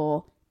to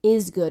people,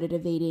 is good at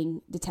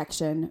evading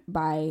detection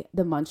by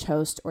the munch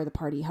host or the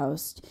party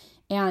host,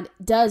 and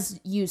does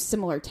use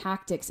similar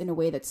tactics in a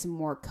way that's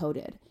more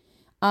coded.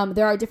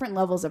 There are different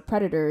levels of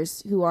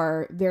predators who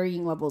are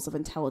varying levels of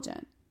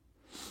intelligent.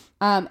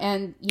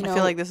 And I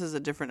feel like this is a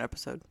different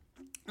episode.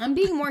 I'm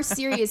being more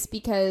serious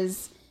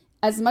because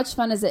as much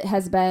fun as it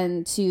has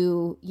been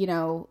to,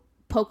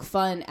 poke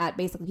fun at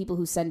basically people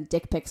who send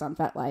dick pics on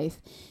FetLife,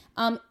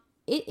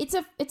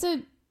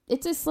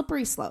 it's a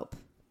slippery slope.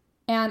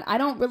 And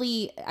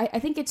I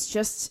think it's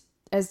just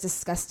as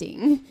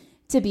disgusting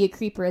to be a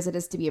creeper as it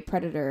is to be a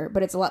predator,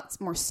 but it's a lot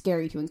more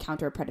scary to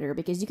encounter a predator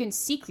because you can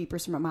see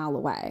creepers from a mile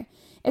away.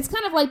 It's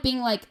kind of like being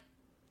like,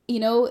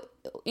 in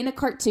a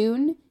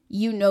cartoon,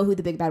 who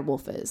the big bad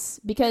wolf is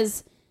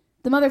because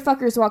the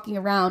motherfucker's walking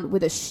around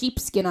with a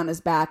sheepskin on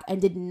his back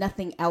and did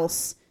nothing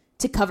else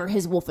to cover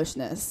his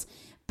wolfishness.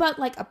 But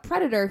like a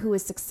predator who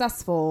is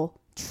successful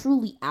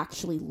truly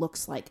actually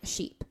looks like a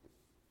sheep.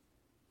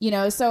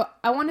 So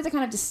I wanted to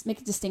kind of just make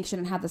a distinction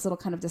and have this little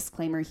kind of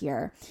disclaimer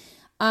here.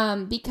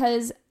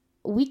 Because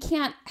we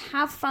can't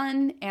have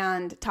fun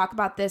and talk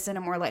about this in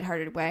a more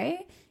lighthearted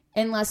way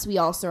unless we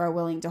also are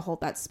willing to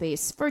hold that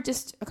space for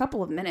just a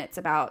couple of minutes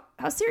about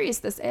how serious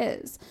this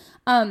is.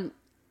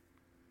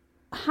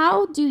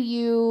 How do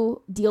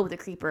you deal with a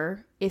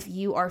creeper if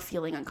you are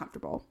feeling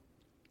uncomfortable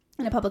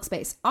in a public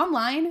space?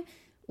 Online,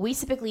 we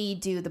typically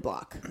do the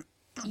block.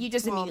 You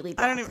just immediately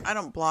block. I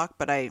don't block,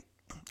 but I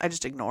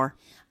just ignore.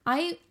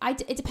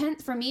 It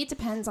depends. For me, it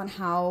depends on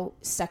how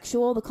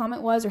sexual the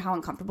comment was or how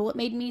uncomfortable it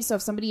made me. So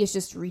if somebody is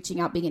just reaching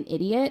out being an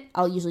idiot,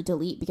 I'll usually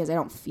delete because I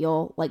don't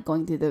feel like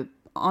going through the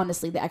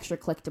extra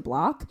click to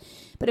block.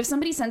 But if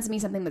somebody sends me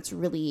something that's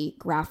really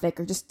graphic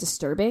or just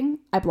disturbing,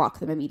 I block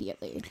them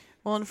immediately.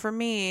 Well, and for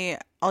me,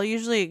 I'll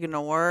usually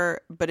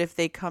ignore, but if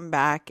they come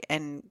back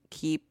and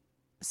keep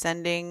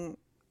sending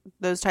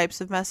those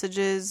types of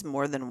messages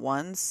more than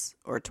once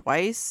or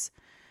twice,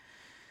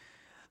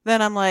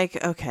 then I'm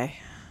like, okay,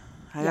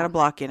 I gotta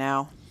block you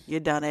now. You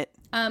done it.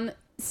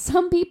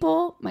 Some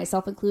people,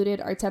 myself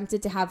included, are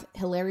tempted to have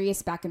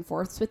hilarious back and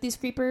forths with these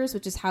creepers,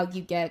 which is how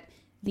you get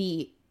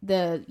the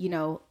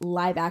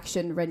live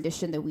action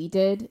rendition that we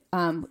did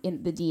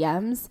in the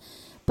DMs.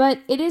 But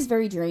it is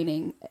very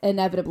draining,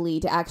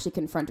 inevitably, to actually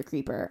confront a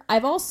creeper.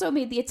 I've also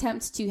made the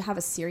attempt to have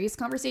a serious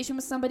conversation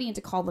with somebody and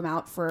to call them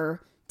out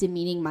for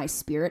demeaning my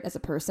spirit as a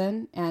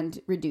person and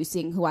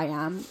reducing who I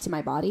am to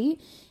my body.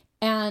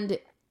 And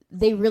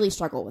they really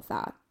struggle with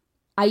that.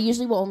 I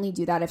usually will only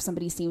do that if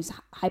somebody seems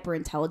hyper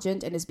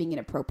intelligent and is being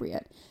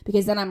inappropriate,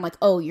 because then I'm like,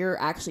 oh,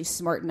 you're actually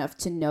smart enough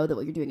to know that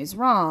what you're doing is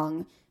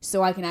wrong,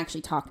 so I can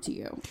actually talk to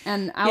you.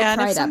 And I'll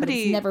try that, but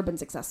it's never been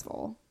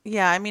successful.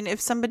 Yeah, I mean, if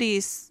somebody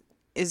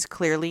is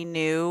clearly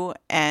new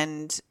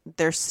and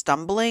they're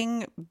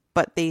stumbling,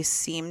 but they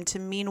seem to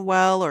mean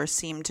well or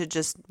seem to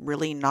just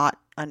really not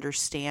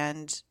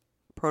understand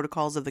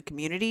protocols of the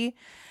community,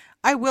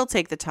 I will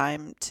take the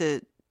time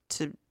to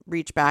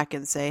reach back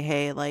and say,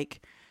 hey,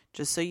 like,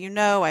 just so you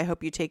know, I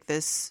hope you take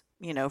this,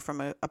 from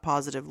a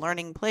positive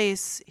learning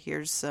place.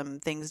 Here's some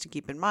things to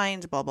keep in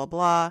mind, blah, blah,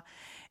 blah.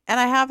 And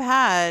I have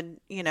had,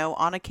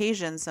 on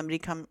occasion, somebody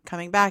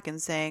coming back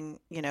and saying,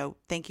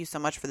 thank you so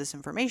much for this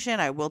information.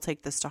 I will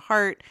take this to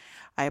heart.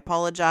 I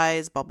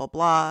apologize, blah, blah,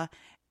 blah.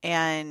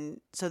 And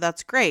so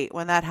that's great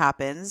when that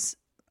happens.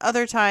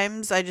 Other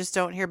times I just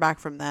don't hear back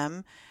from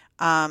them.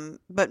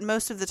 But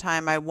most of the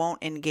time I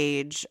won't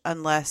engage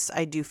unless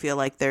I do feel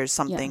like there's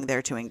something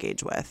there to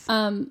engage with.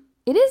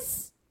 It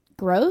is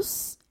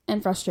gross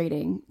and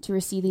frustrating to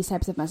receive these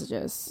types of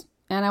messages.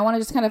 And I want to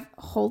just kind of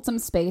hold some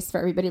space for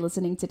everybody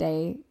listening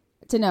today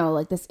to know,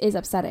 like, this is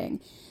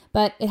upsetting.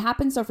 But it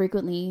happens so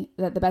frequently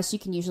that the best you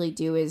can usually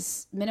do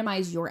is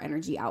minimize your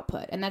energy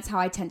output. And that's how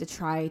I tend to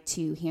try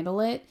to handle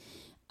it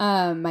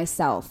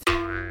myself.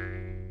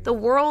 The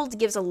world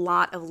gives a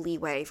lot of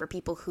leeway for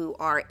people who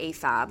are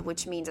AFAB,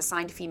 which means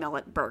assigned female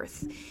at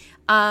birth.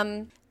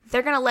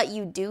 They're going to let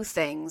you do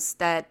things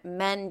that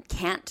men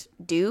can't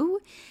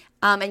do.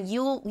 And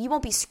you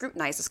won't be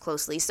scrutinized as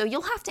closely. So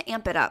you'll have to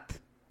amp it up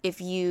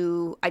if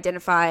you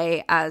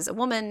identify as a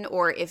woman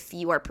or if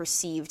you are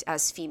perceived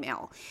as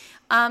female.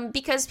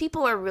 Because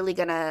people are really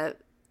gonna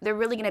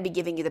be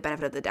giving you the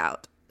benefit of the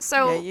doubt.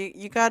 So yeah,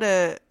 you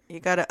gotta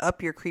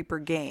up your creeper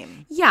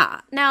game.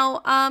 Yeah.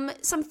 Now,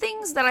 some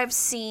things that I've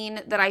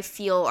seen that I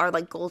feel are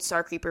like gold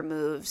star creeper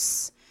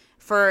moves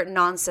for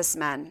non-cis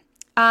men.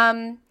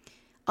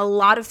 A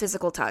lot of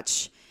physical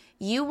touch.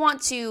 You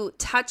want to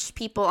touch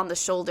people on the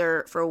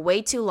shoulder for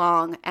way too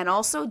long and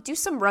also do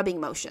some rubbing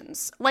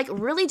motions. Like,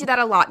 really do that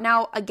a lot.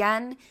 Now,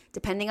 again,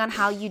 depending on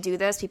how you do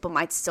this, people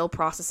might still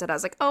process it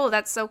as like, oh,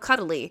 that's so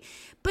cuddly.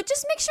 But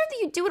just make sure that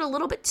you do it a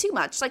little bit too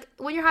much. Like,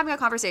 when you're having a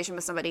conversation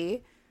with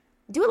somebody,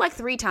 do it like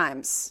 3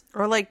 times.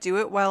 Or like do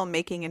it while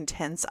making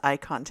intense eye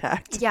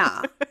contact.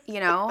 Yeah.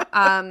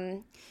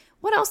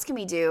 What else can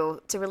we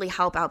do to really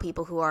help out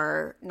people who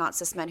are not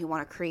cis men who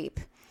want to creep?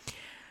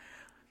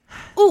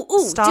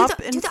 Ooh, Stop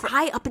do the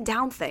eye up and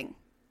down thing.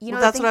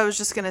 That's what I was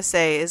just going to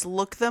say, is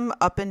look them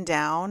up and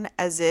down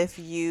as if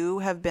you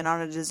have been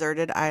on a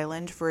deserted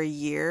island for a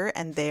year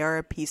and they are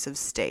a piece of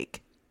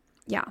steak.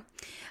 Yeah.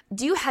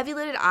 Do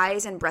heavy-lidded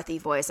eyes and breathy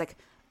voice, like,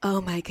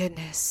 oh my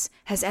goodness,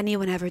 has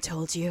anyone ever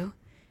told you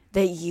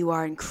that you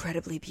are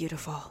incredibly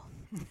beautiful?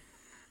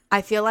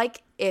 I feel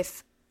like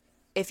if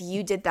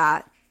you did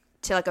that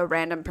to like a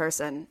random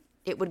person,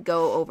 it would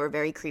go over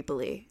very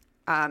creepily.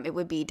 It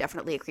would be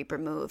definitely a creeper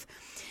move.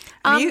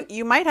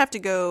 You might have to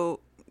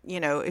go,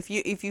 if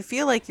you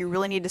feel like you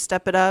really need to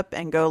step it up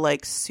and go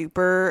like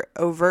super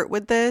overt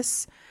with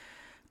this,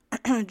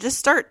 just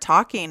start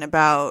talking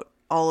about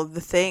all of the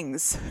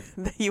things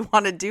that you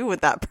want to do with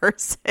that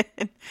person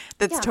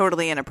that's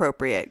totally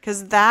inappropriate.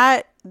 Because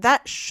that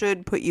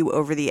should put you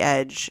over the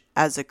edge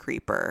as a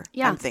creeper,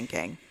 I'm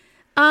thinking.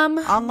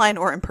 Online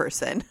or in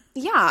person.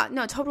 Yeah,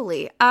 no,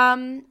 totally.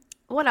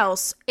 What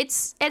else?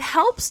 It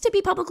helps to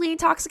be publicly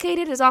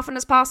intoxicated as often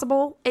as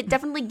possible. It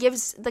definitely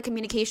gives the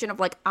communication of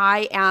like,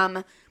 I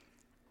am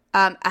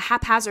a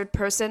haphazard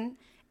person,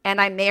 and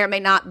I may or may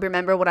not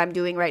remember what I'm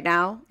doing right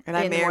now. And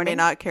I may or may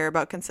not care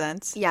about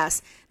consent.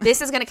 Yes.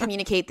 This is going to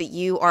communicate that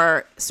you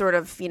are sort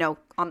of,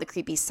 on the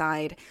creepy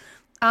side.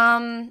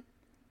 Can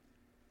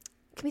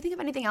we think of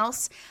anything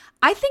else?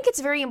 I think it's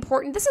very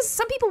important.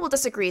 Some people will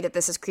disagree that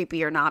this is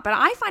creepy or not, but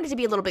I find it to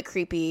be a little bit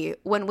creepy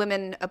when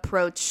women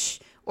approach,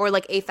 or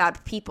like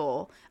AFAB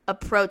people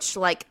approach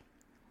like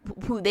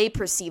who they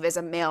perceive as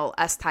a male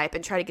S-type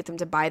and try to get them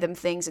to buy them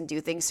things and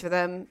do things for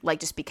them, like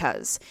just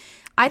because.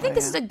 I think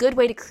this is a good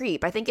way to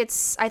creep. I think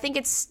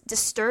it's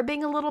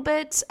disturbing a little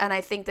bit, and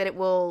I think that it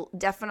will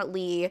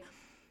definitely,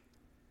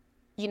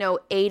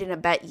 aid and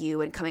abet you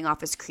in coming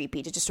off as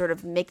creepy, to just sort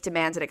of make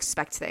demands and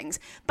expect things.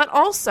 But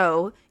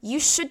also, you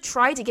should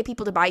try to get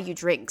people to buy you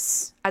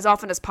drinks as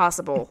often as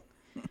possible.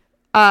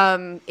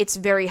 It's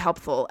very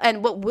helpful.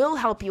 And what will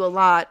help you a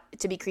lot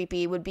to be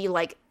creepy would be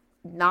like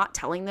not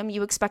telling them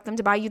you expect them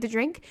to buy you the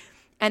drink,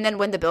 and then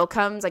when the bill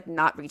comes, like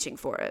not reaching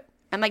for it.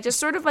 And like just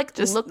sort of like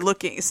just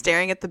looking,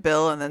 staring at the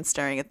bill and then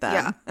staring at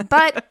them. Yeah.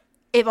 But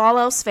if all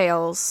else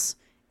fails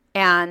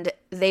and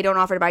they don't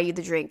offer to buy you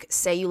the drink,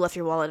 say you left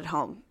your wallet at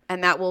home,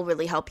 and that will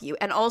really help you.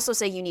 And also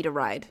say you need a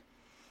ride.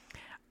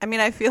 I mean,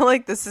 I feel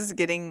like this is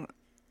getting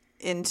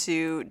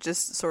into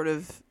just sort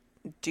of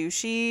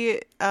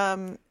douchey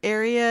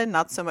area,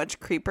 not so much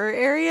creeper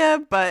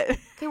area, but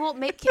okay, well,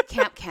 can it be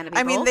both?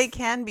 I mean, they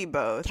can be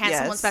both. Can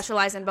someone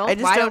specialize in both? I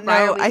just don't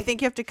know. I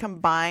think you have to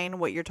combine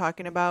what you're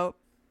talking about.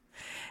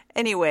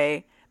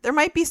 Anyway, there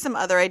might be some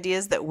other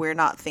ideas that we're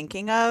not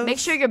thinking of. Make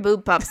sure your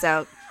boob pops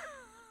out.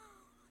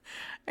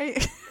 We're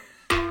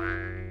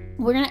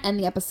going to end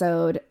the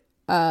episode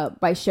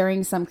by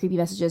sharing some creepy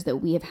messages that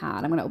we have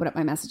had. I'm going to open up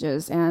my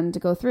messages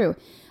and go through.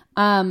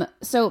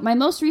 So my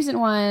most recent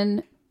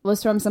one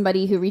was from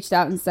somebody who reached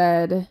out and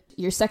said,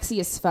 "You're sexy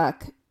as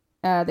fuck."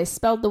 They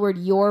spelled the word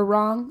 "your"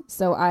 wrong,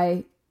 so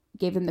I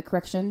gave them the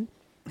correction.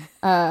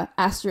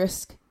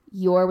 Asterisk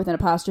 "your" with an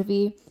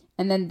apostrophe.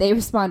 And then they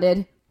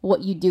responded,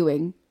 "What you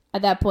doing?"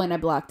 At that point, I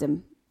blocked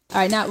him. All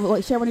right, now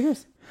share one of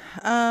yours.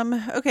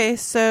 Okay,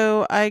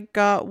 so I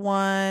got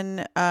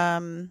one,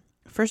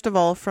 first of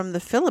all, from the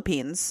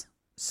Philippines.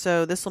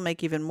 So this will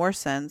make even more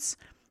sense.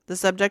 The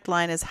subject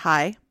line is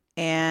 "Hi,"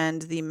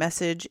 and the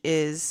message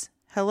is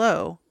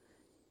 "Hello.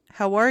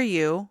 How are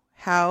you?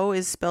 How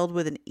is spelled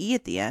with an E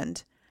at the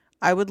end.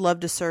 I would love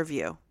to serve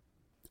you."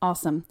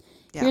 Awesome.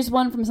 Yeah. Here's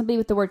one from somebody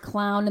with the word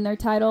clown in their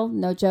title.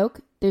 No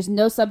joke. There's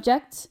no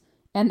subject,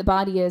 and the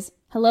body is,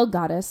 "Hello,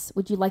 goddess.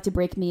 Would you like to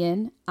break me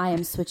in? I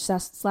am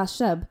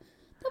switch/sub."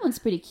 That one's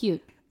pretty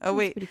cute. Oh,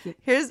 wait.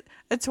 Here's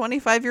a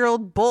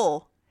 25-year-old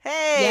bull.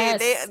 Hey,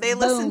 yes, they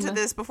listened to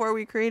this before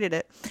we created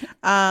it.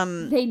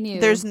 They knew.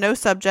 There's no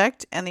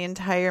subject, and the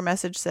entire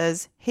message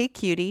says, "Hey,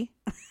 cutie."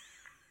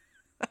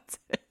 That's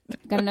it.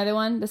 Got another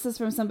one. This is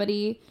from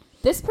somebody.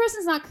 This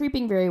person's not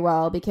creeping very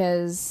well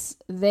because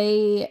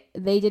they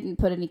didn't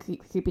put any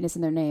creepiness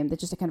in their name. They're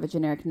just a kind of a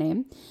generic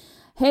name.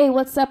 "Hey,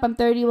 what's up? I'm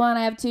 31.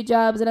 I have 2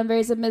 jobs, and I'm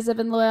very submissive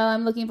and loyal.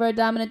 I'm looking for a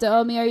dominant to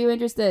own me. Are you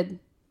interested?"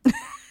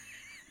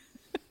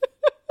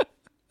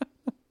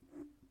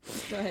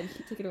 Go ahead.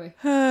 Take it away.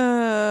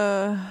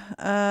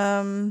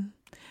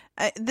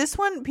 This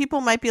one,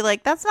 people might be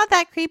like, "That's not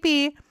that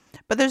creepy,"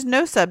 but there's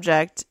no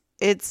subject.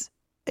 It's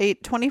a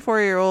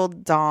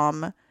 24-year-old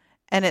dom,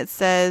 and it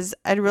says,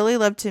 "I'd really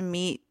love to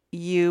meet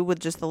you," with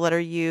just the letter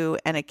U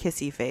and a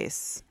kissy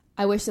face.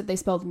 I wish that they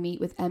spelled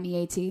meat with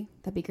MEAT.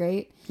 That'd be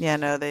great. Yeah,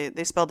 no,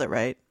 they spelled it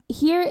right.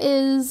 Here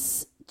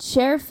is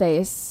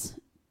Chairface.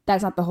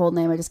 That's not the whole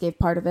name. I just gave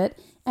part of it.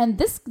 And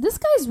this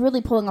guy's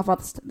really pulling off all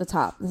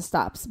the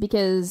stops,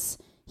 because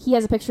he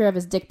has a picture of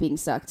his dick being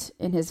sucked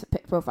in his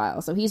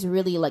profile. So he's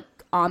really like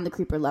on the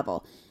creeper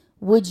level.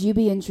 "Would you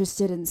be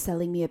interested in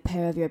selling me a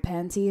pair of your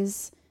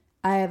panties?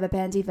 I have a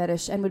panty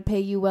fetish and would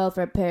pay you well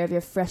for a pair of your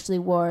freshly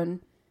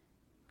worn,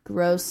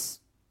 gross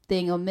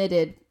thing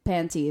omitted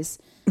panties.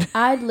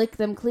 I'd lick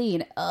them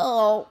clean.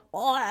 Oh,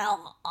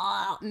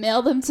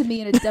 mail them to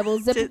me in a double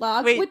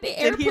Ziploc with the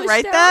air pushed out." Did he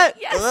write that?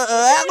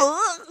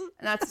 Yes.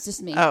 That's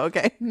just me. Oh,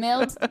 okay.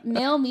 Mail to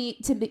me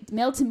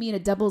in a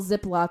double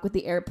Ziploc with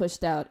the air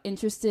pushed out.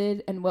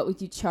 Interested, and what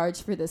would you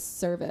charge for this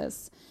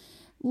service?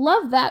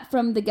 Love that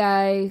from the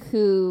guy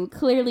who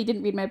clearly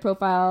didn't read my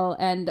profile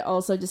and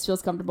also just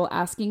feels comfortable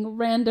asking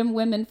random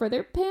women for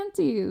their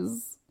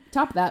panties.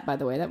 Top that, by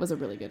the way. That was a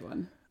really good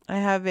one. I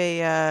have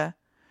a,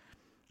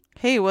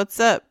 "Hey, what's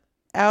up?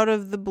 Out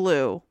of the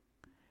blue.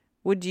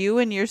 Would you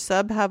and your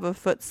sub have a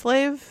foot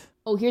slave?"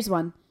 Oh, here's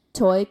one.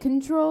 "Toy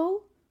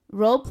control?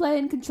 Role play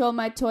and control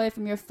my toy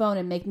from your phone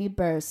and make me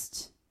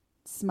burst.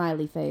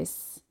 Smiley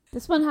face."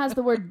 This one has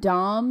the word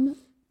Dom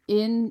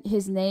in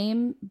his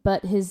name,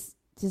 but his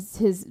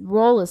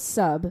role is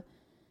sub.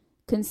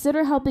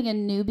 "Consider helping a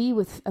newbie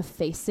with a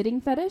face-sitting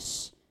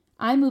fetish.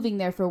 I'm moving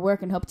there for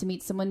work and hope to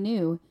meet someone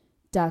new. ...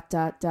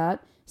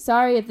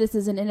 Sorry if this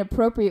is an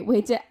inappropriate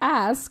way to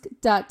ask. ...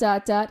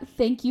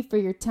 Thank you for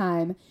your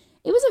time."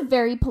 It was a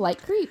very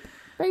polite creep.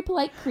 Very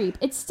polite creep.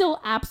 It's still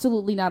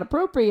absolutely not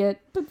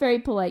appropriate, but very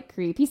polite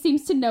creep. He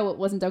seems to know it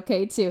wasn't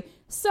okay too.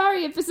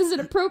 Sorry if this isn't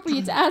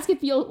appropriate to ask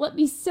if you'll let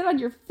me sit on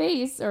your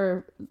face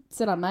or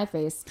sit on my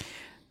face.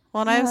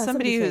 Well, and I have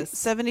somebody who's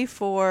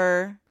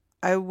 74.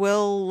 I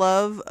will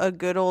love a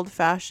good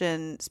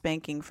old-fashioned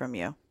spanking from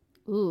you.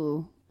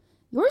 Ooh.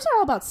 Yours are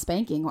all about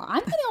spanking. Well, I'm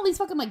getting all these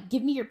fucking, like,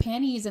 give me your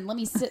panties and let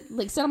me sit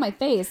on my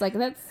face. Like,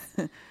 that's...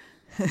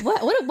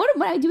 What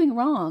am I doing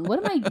wrong? What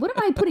am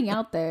I putting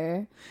out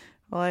there?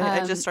 Well,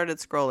 I just started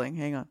scrolling.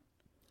 Hang on.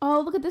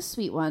 Oh, look at this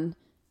sweet one.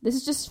 This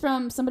is just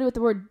from somebody with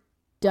the word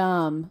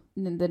dumb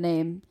in the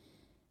name.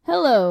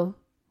 Hello.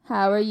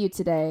 How are you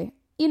today?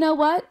 You know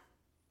what?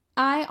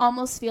 I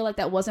almost feel like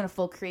that wasn't a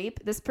full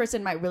creep. This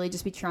person might really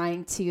just be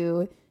trying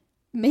to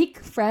make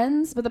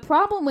friends. But the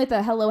problem with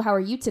a hello, how are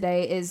you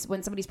today is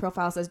when somebody's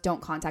profile says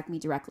don't contact me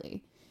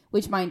directly,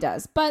 which mine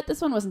does. But this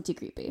one wasn't too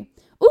creepy.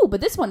 Ooh,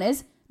 but this one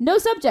is no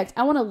subject.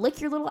 I want to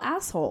lick your little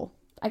asshole.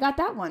 I got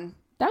that one.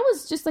 That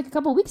was just like a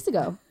couple weeks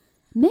ago.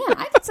 Man,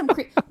 I get some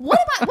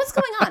what's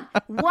going on?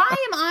 Why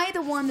am I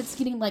the one that's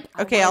getting like...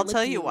 Okay, I'll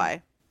tell you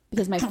why.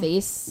 Because my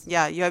face?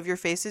 Yeah, you have your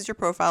face as your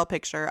profile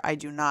picture. I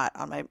do not.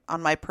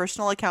 On my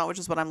personal account, which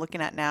is what I'm looking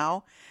at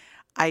now,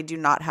 I do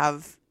not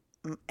have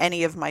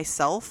any of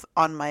myself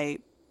on my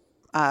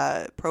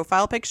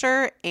profile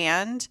picture,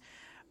 and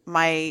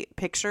my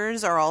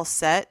pictures are all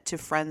set to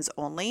friends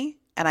only,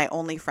 and I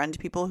only friend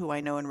people who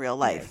I know in real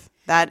life.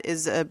 Right. That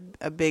is a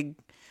big...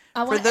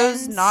 For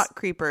those not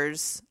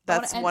creepers,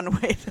 that's one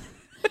way to...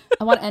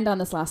 I want to end on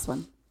this last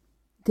one.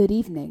 Good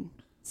evening.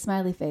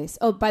 Smiley face.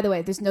 Oh, by the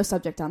way, there's no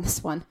subject on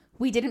this one.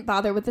 We didn't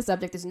bother with the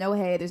subject. There's no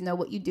hey. There's no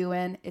what you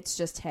doing. It's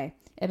just hey.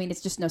 I mean,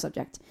 it's just no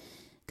subject.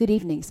 Good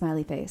evening,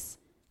 smiley face.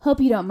 Hope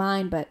you don't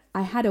mind, but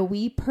I had a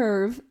wee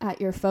perv at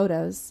your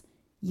photos.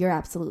 You're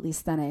absolutely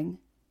stunning.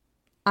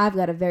 I've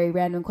got a very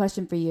random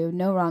question for you.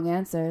 No wrong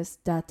answers. ...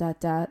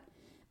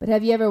 But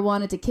have you ever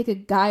wanted to kick a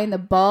guy in the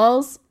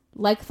balls?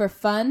 Like for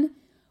fun?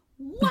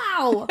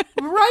 Wow!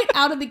 Right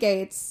out of the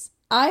gates.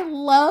 I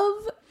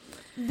love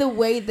the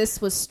way this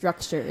was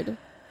structured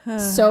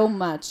so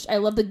much. I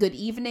love the good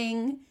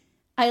evening.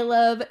 I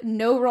love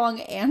no wrong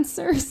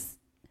answers.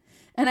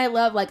 And I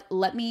love, like,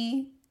 let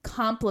me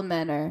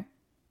compliment her.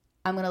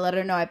 I'm going to let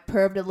her know I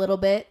perved a little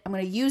bit. I'm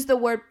going to use the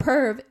word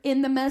perv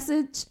in the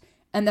message.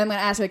 And then I'm going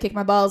to ask her to kick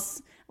my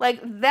balls. Like,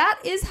 that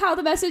is how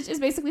the message is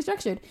basically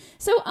structured.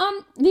 So,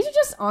 these are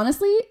just,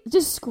 honestly,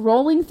 just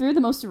scrolling through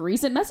the most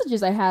recent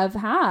messages I have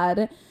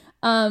had.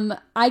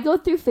 I go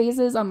through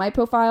phases on my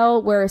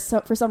profile where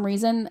for some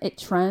reason it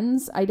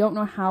trends. I don't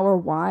know how or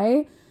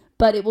why,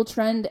 but it will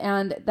trend,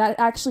 and that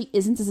actually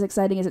isn't as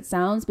exciting as it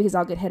sounds because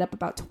I'll get hit up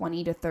about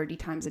 20 to 30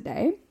 times a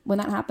day when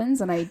that happens,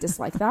 and I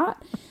dislike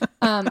that.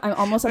 I'm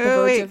almost at the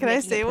verge of can I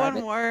say one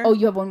private. more? Oh,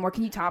 you have one more.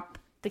 Can you top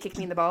the kick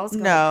me in the balls?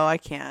 Go ahead. I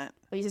can't.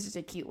 Oh, this is just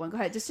a cute one. Go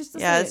ahead. Just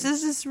yeah, this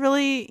is just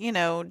really,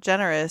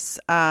 generous.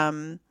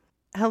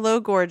 Hello,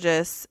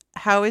 gorgeous.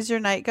 How is your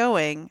night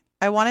going?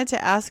 I wanted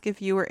to ask if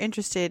you were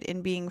interested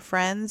in being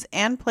friends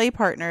and play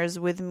partners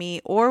with me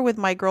or with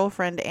my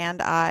girlfriend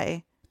and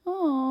I.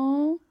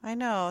 Oh, I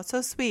know.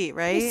 So sweet,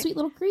 right? Sweet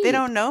little creep. They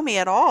don't know me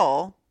at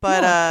all,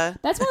 but no,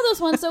 that's one of those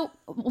ones. So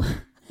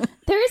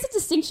there is a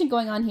distinction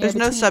going on here. There's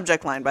no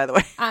subject line, by the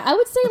way. I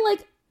would say,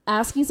 like,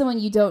 asking someone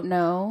you don't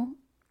know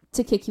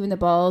to kick you in the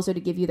balls or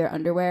to give you their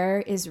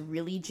underwear is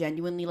really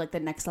genuinely like the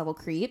next level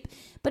creep.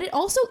 But it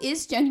also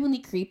is genuinely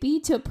creepy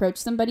to approach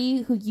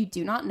somebody who you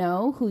do not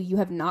know, who you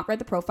have not read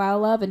the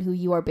profile of, and who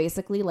you are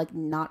basically like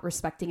not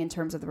respecting in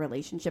terms of the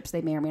relationships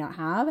they may or may not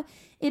have.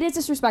 It is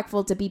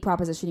disrespectful to be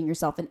propositioning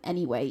yourself in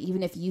any way,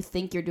 even if you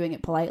think you're doing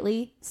it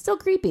politely. Still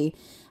creepy.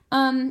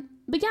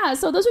 But yeah,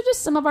 so those are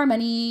just some of our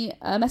many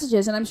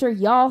messages, and I'm sure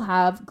y'all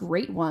have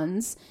great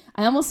ones.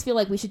 I almost feel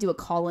like we should do a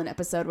call-in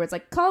episode where it's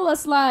like, call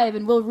us live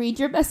and we'll read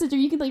your message, or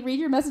you can like read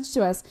your message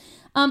to us.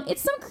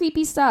 It's some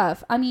creepy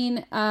stuff. I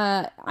mean,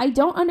 I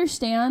don't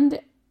understand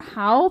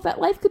how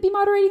FetLife could be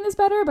moderating this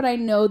better, but I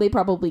know they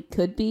probably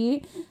could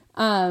be.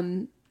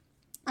 I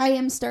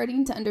am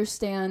starting to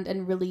understand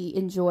and really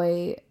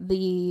enjoy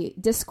the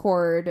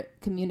Discord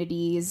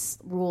community's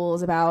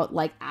rules about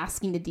like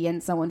asking to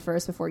DM someone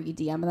first before you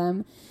DM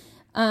them.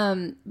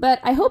 But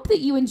I hope that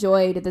you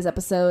enjoyed this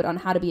episode on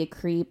how to be a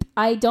creep.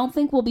 I don't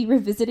think we'll be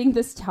revisiting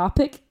this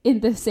topic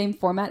in the same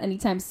format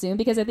anytime soon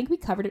because I think we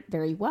covered it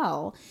very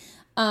well.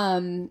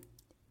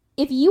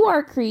 If you are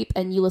a creep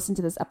and you listen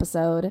to this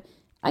episode,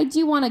 I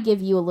do want to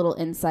give you a little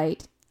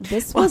insight.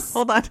 This was...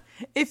 Hold on.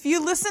 If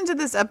you listen to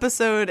this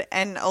episode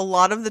and a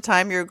lot of the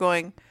time you're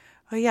going,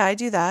 oh yeah, I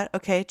do that.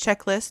 Okay,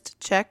 checklist,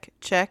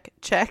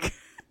 check.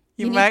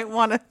 You might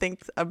want to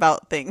think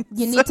about things.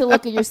 You need to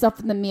look at yourself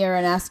in the mirror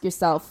and ask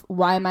yourself,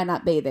 why am I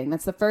not bathing?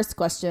 That's the first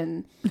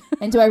question.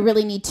 And do I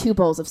really need 2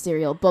 bowls of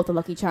cereal, both the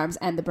Lucky Charms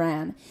and the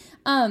bran?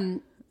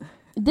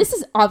 This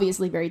is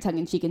obviously very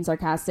tongue-in-cheek and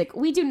sarcastic.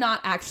 We do not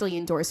actually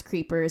endorse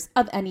creepers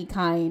of any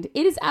kind.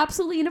 It is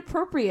absolutely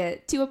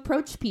inappropriate to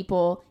approach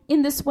people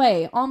in this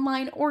way,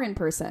 online or in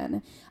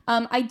person.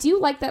 I do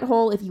like that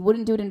whole, if you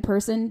wouldn't do it in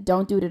person,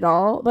 don't do it at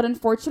all. But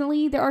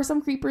unfortunately, there are some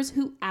creepers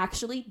who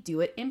actually do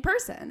it in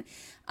person.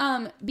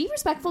 Be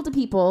respectful to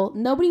people.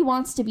 Nobody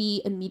wants to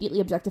be immediately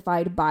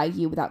objectified by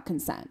you without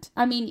consent.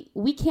 I mean,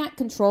 we can't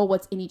control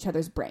what's in each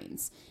other's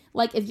brains.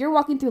 Like, if you're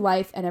walking through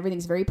life and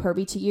everything's very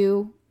pervy to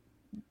you,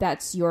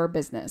 that's your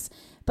business.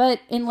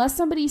 But unless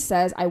somebody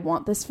says, I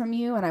want this from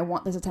you and I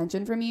want this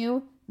attention from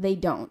you, they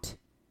don't.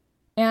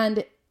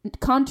 And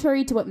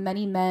contrary to what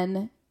many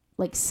men,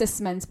 like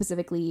cis men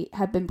specifically,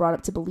 have been brought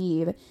up to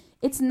believe,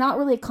 it's not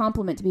really a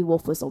compliment to be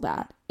wolf whistled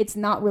at. It's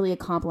not really a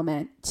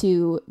compliment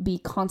to be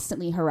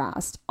constantly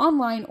harassed,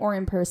 online or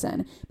in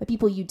person, by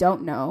people you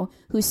don't know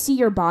who see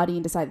your body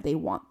and decide that they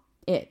want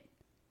it.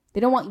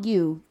 They don't want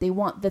you. They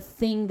want the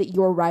thing that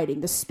you're riding.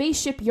 The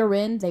spaceship you're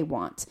in, they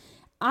want.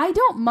 I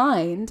don't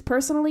mind,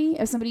 personally,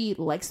 if somebody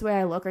likes the way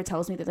I look or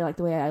tells me that they like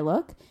the way I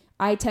look.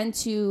 I tend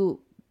to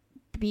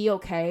be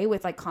okay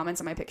with, like, comments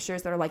on my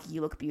pictures that are like,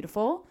 you look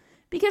beautiful.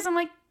 Because I'm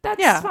like,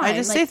 that's fine. I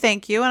just like, say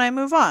thank you and I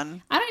move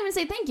on. I don't even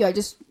say thank you. I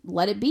just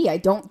let it be. I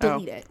don't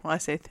delete it. Well, I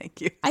say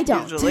thank you. I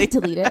don't usually.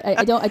 delete it.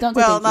 I don't say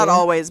well, thank not you.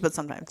 always, but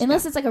sometimes.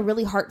 Unless it's like a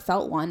really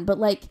heartfelt one. But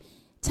like,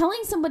 telling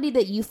somebody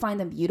that you find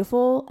them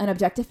beautiful and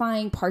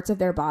objectifying parts of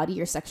their body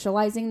or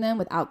sexualizing them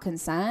without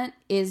consent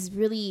is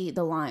really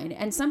the line.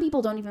 And some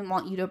people don't even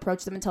want you to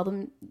approach them and tell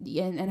them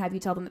and have you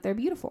tell them that they're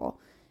beautiful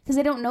because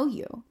they don't know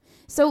you.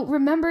 So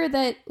remember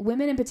that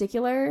women in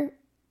particular,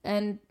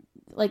 and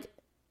like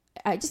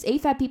just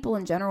AFAB people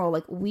in general,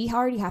 like we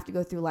already have to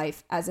go through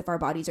life as if our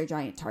bodies are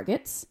giant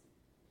targets.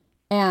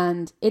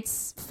 And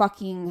it's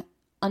fucking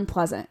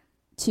unpleasant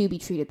to be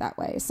treated that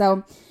way.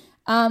 So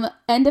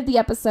end of the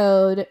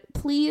episode,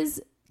 please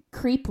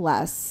creep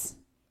less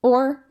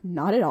or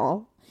not at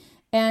all.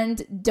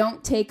 And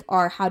don't take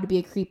our how to be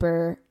a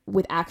creeper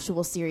with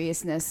actual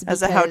seriousness.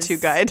 As a how-to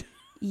guide.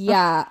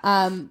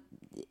 Yeah.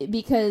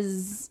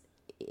 Because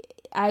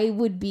I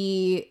would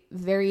be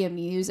very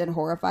amused and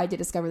horrified to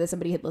discover that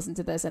somebody had listened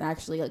to this and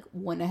actually like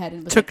went ahead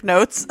and took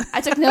notes.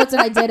 I took notes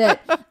and I did it.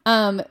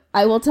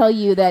 I will tell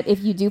you that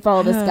if you do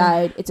follow this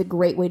guide, it's a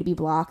great way to be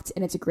blocked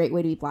and it's a great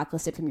way to be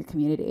blacklisted from your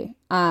community.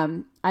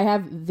 I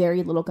have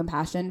very little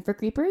compassion for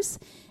creepers,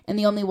 and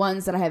the only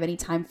ones that I have any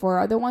time for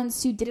are the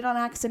ones who did it on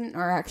accident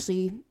or are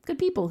actually good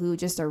people who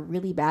just are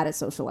really bad at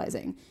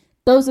socializing.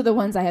 Those are the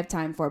ones I have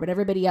time for, but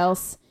everybody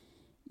else,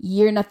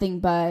 you're nothing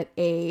but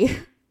a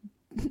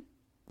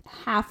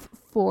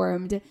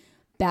half-formed,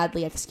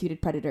 badly executed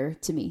predator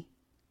to me.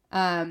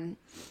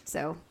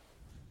 So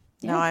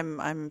yeah. No,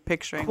 I'm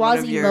picturing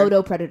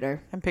Quasimodo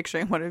predator. I'm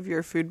picturing one of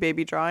your food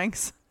baby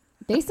drawings.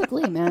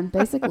 Basically, man.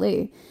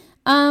 Basically.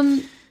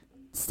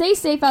 Stay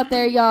safe out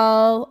there,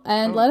 y'all,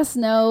 and let us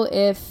know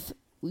if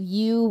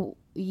you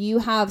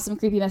have some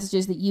creepy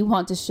messages that you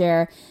want to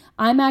share.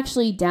 I'm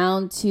actually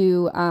down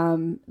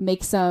to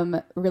make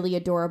some really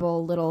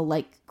adorable little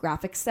like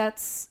graphic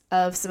sets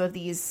of some of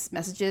these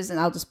messages, and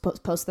I'll just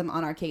post them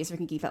on our Case for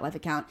Kinky Fat Life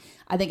account.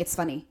 I think it's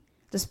funny.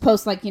 Just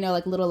post like, you know,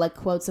 like little like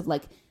quotes of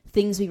like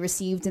things we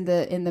received in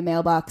the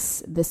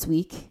mailbox this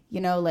week.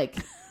 You know, like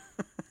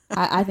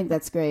I think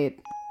that's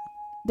great.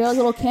 They're like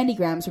little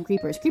candygrams from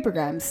creepers.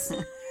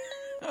 Creepergrams.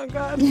 Oh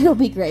God! It'll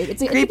be great.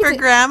 It's a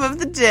creepergram of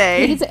the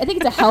day. I think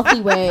it's a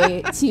healthy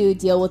way to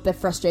deal with the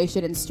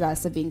frustration and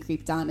stress of being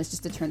creeped on. Is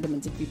just to turn them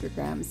into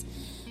creepergrams.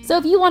 So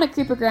if you want a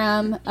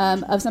creepergram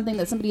of something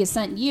that somebody has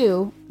sent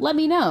you, let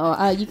me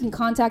know. You can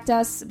contact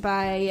us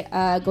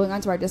by going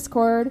onto our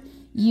Discord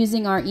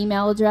using our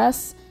email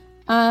address.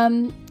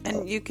 And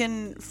you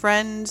can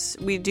friend.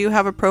 We do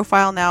have a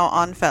profile now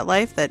on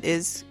FetLife that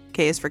is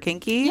K is for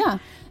Kinky. Yeah.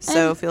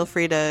 So feel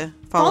free to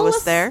follow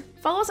us there.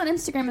 Follow us on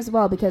Instagram as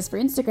well, because for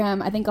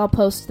Instagram, I think I'll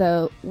post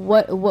the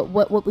what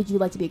would you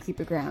like to be a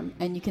creepergram,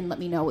 and you can let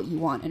me know what you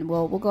want, and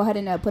we'll go ahead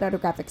and put out a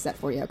graphic set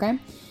for you. Okay.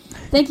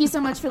 Thank you so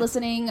much for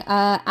listening.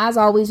 As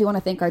always, we want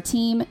to thank our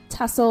team: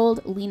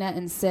 Tesseled, Lena,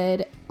 and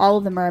Sid. All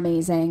of them are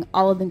amazing.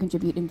 All of them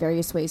contribute in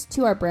various ways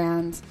to our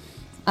brand.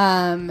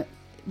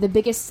 The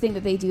biggest thing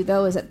that they do,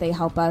 though, is that they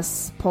help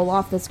us pull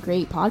off this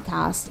great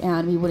podcast,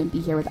 and we wouldn't be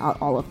here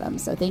without all of them.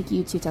 So thank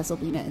you to Tessa,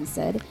 Lena, and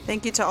Sid.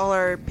 Thank you to all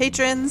our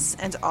patrons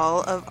and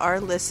all of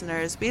our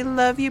listeners. We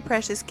love you,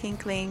 precious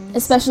kinklings.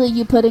 Especially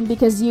you, Pudding,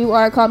 because you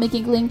are Call Me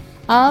Kinkling.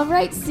 All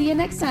right, see you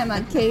next time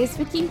on Case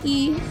for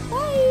Kinky.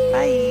 Bye!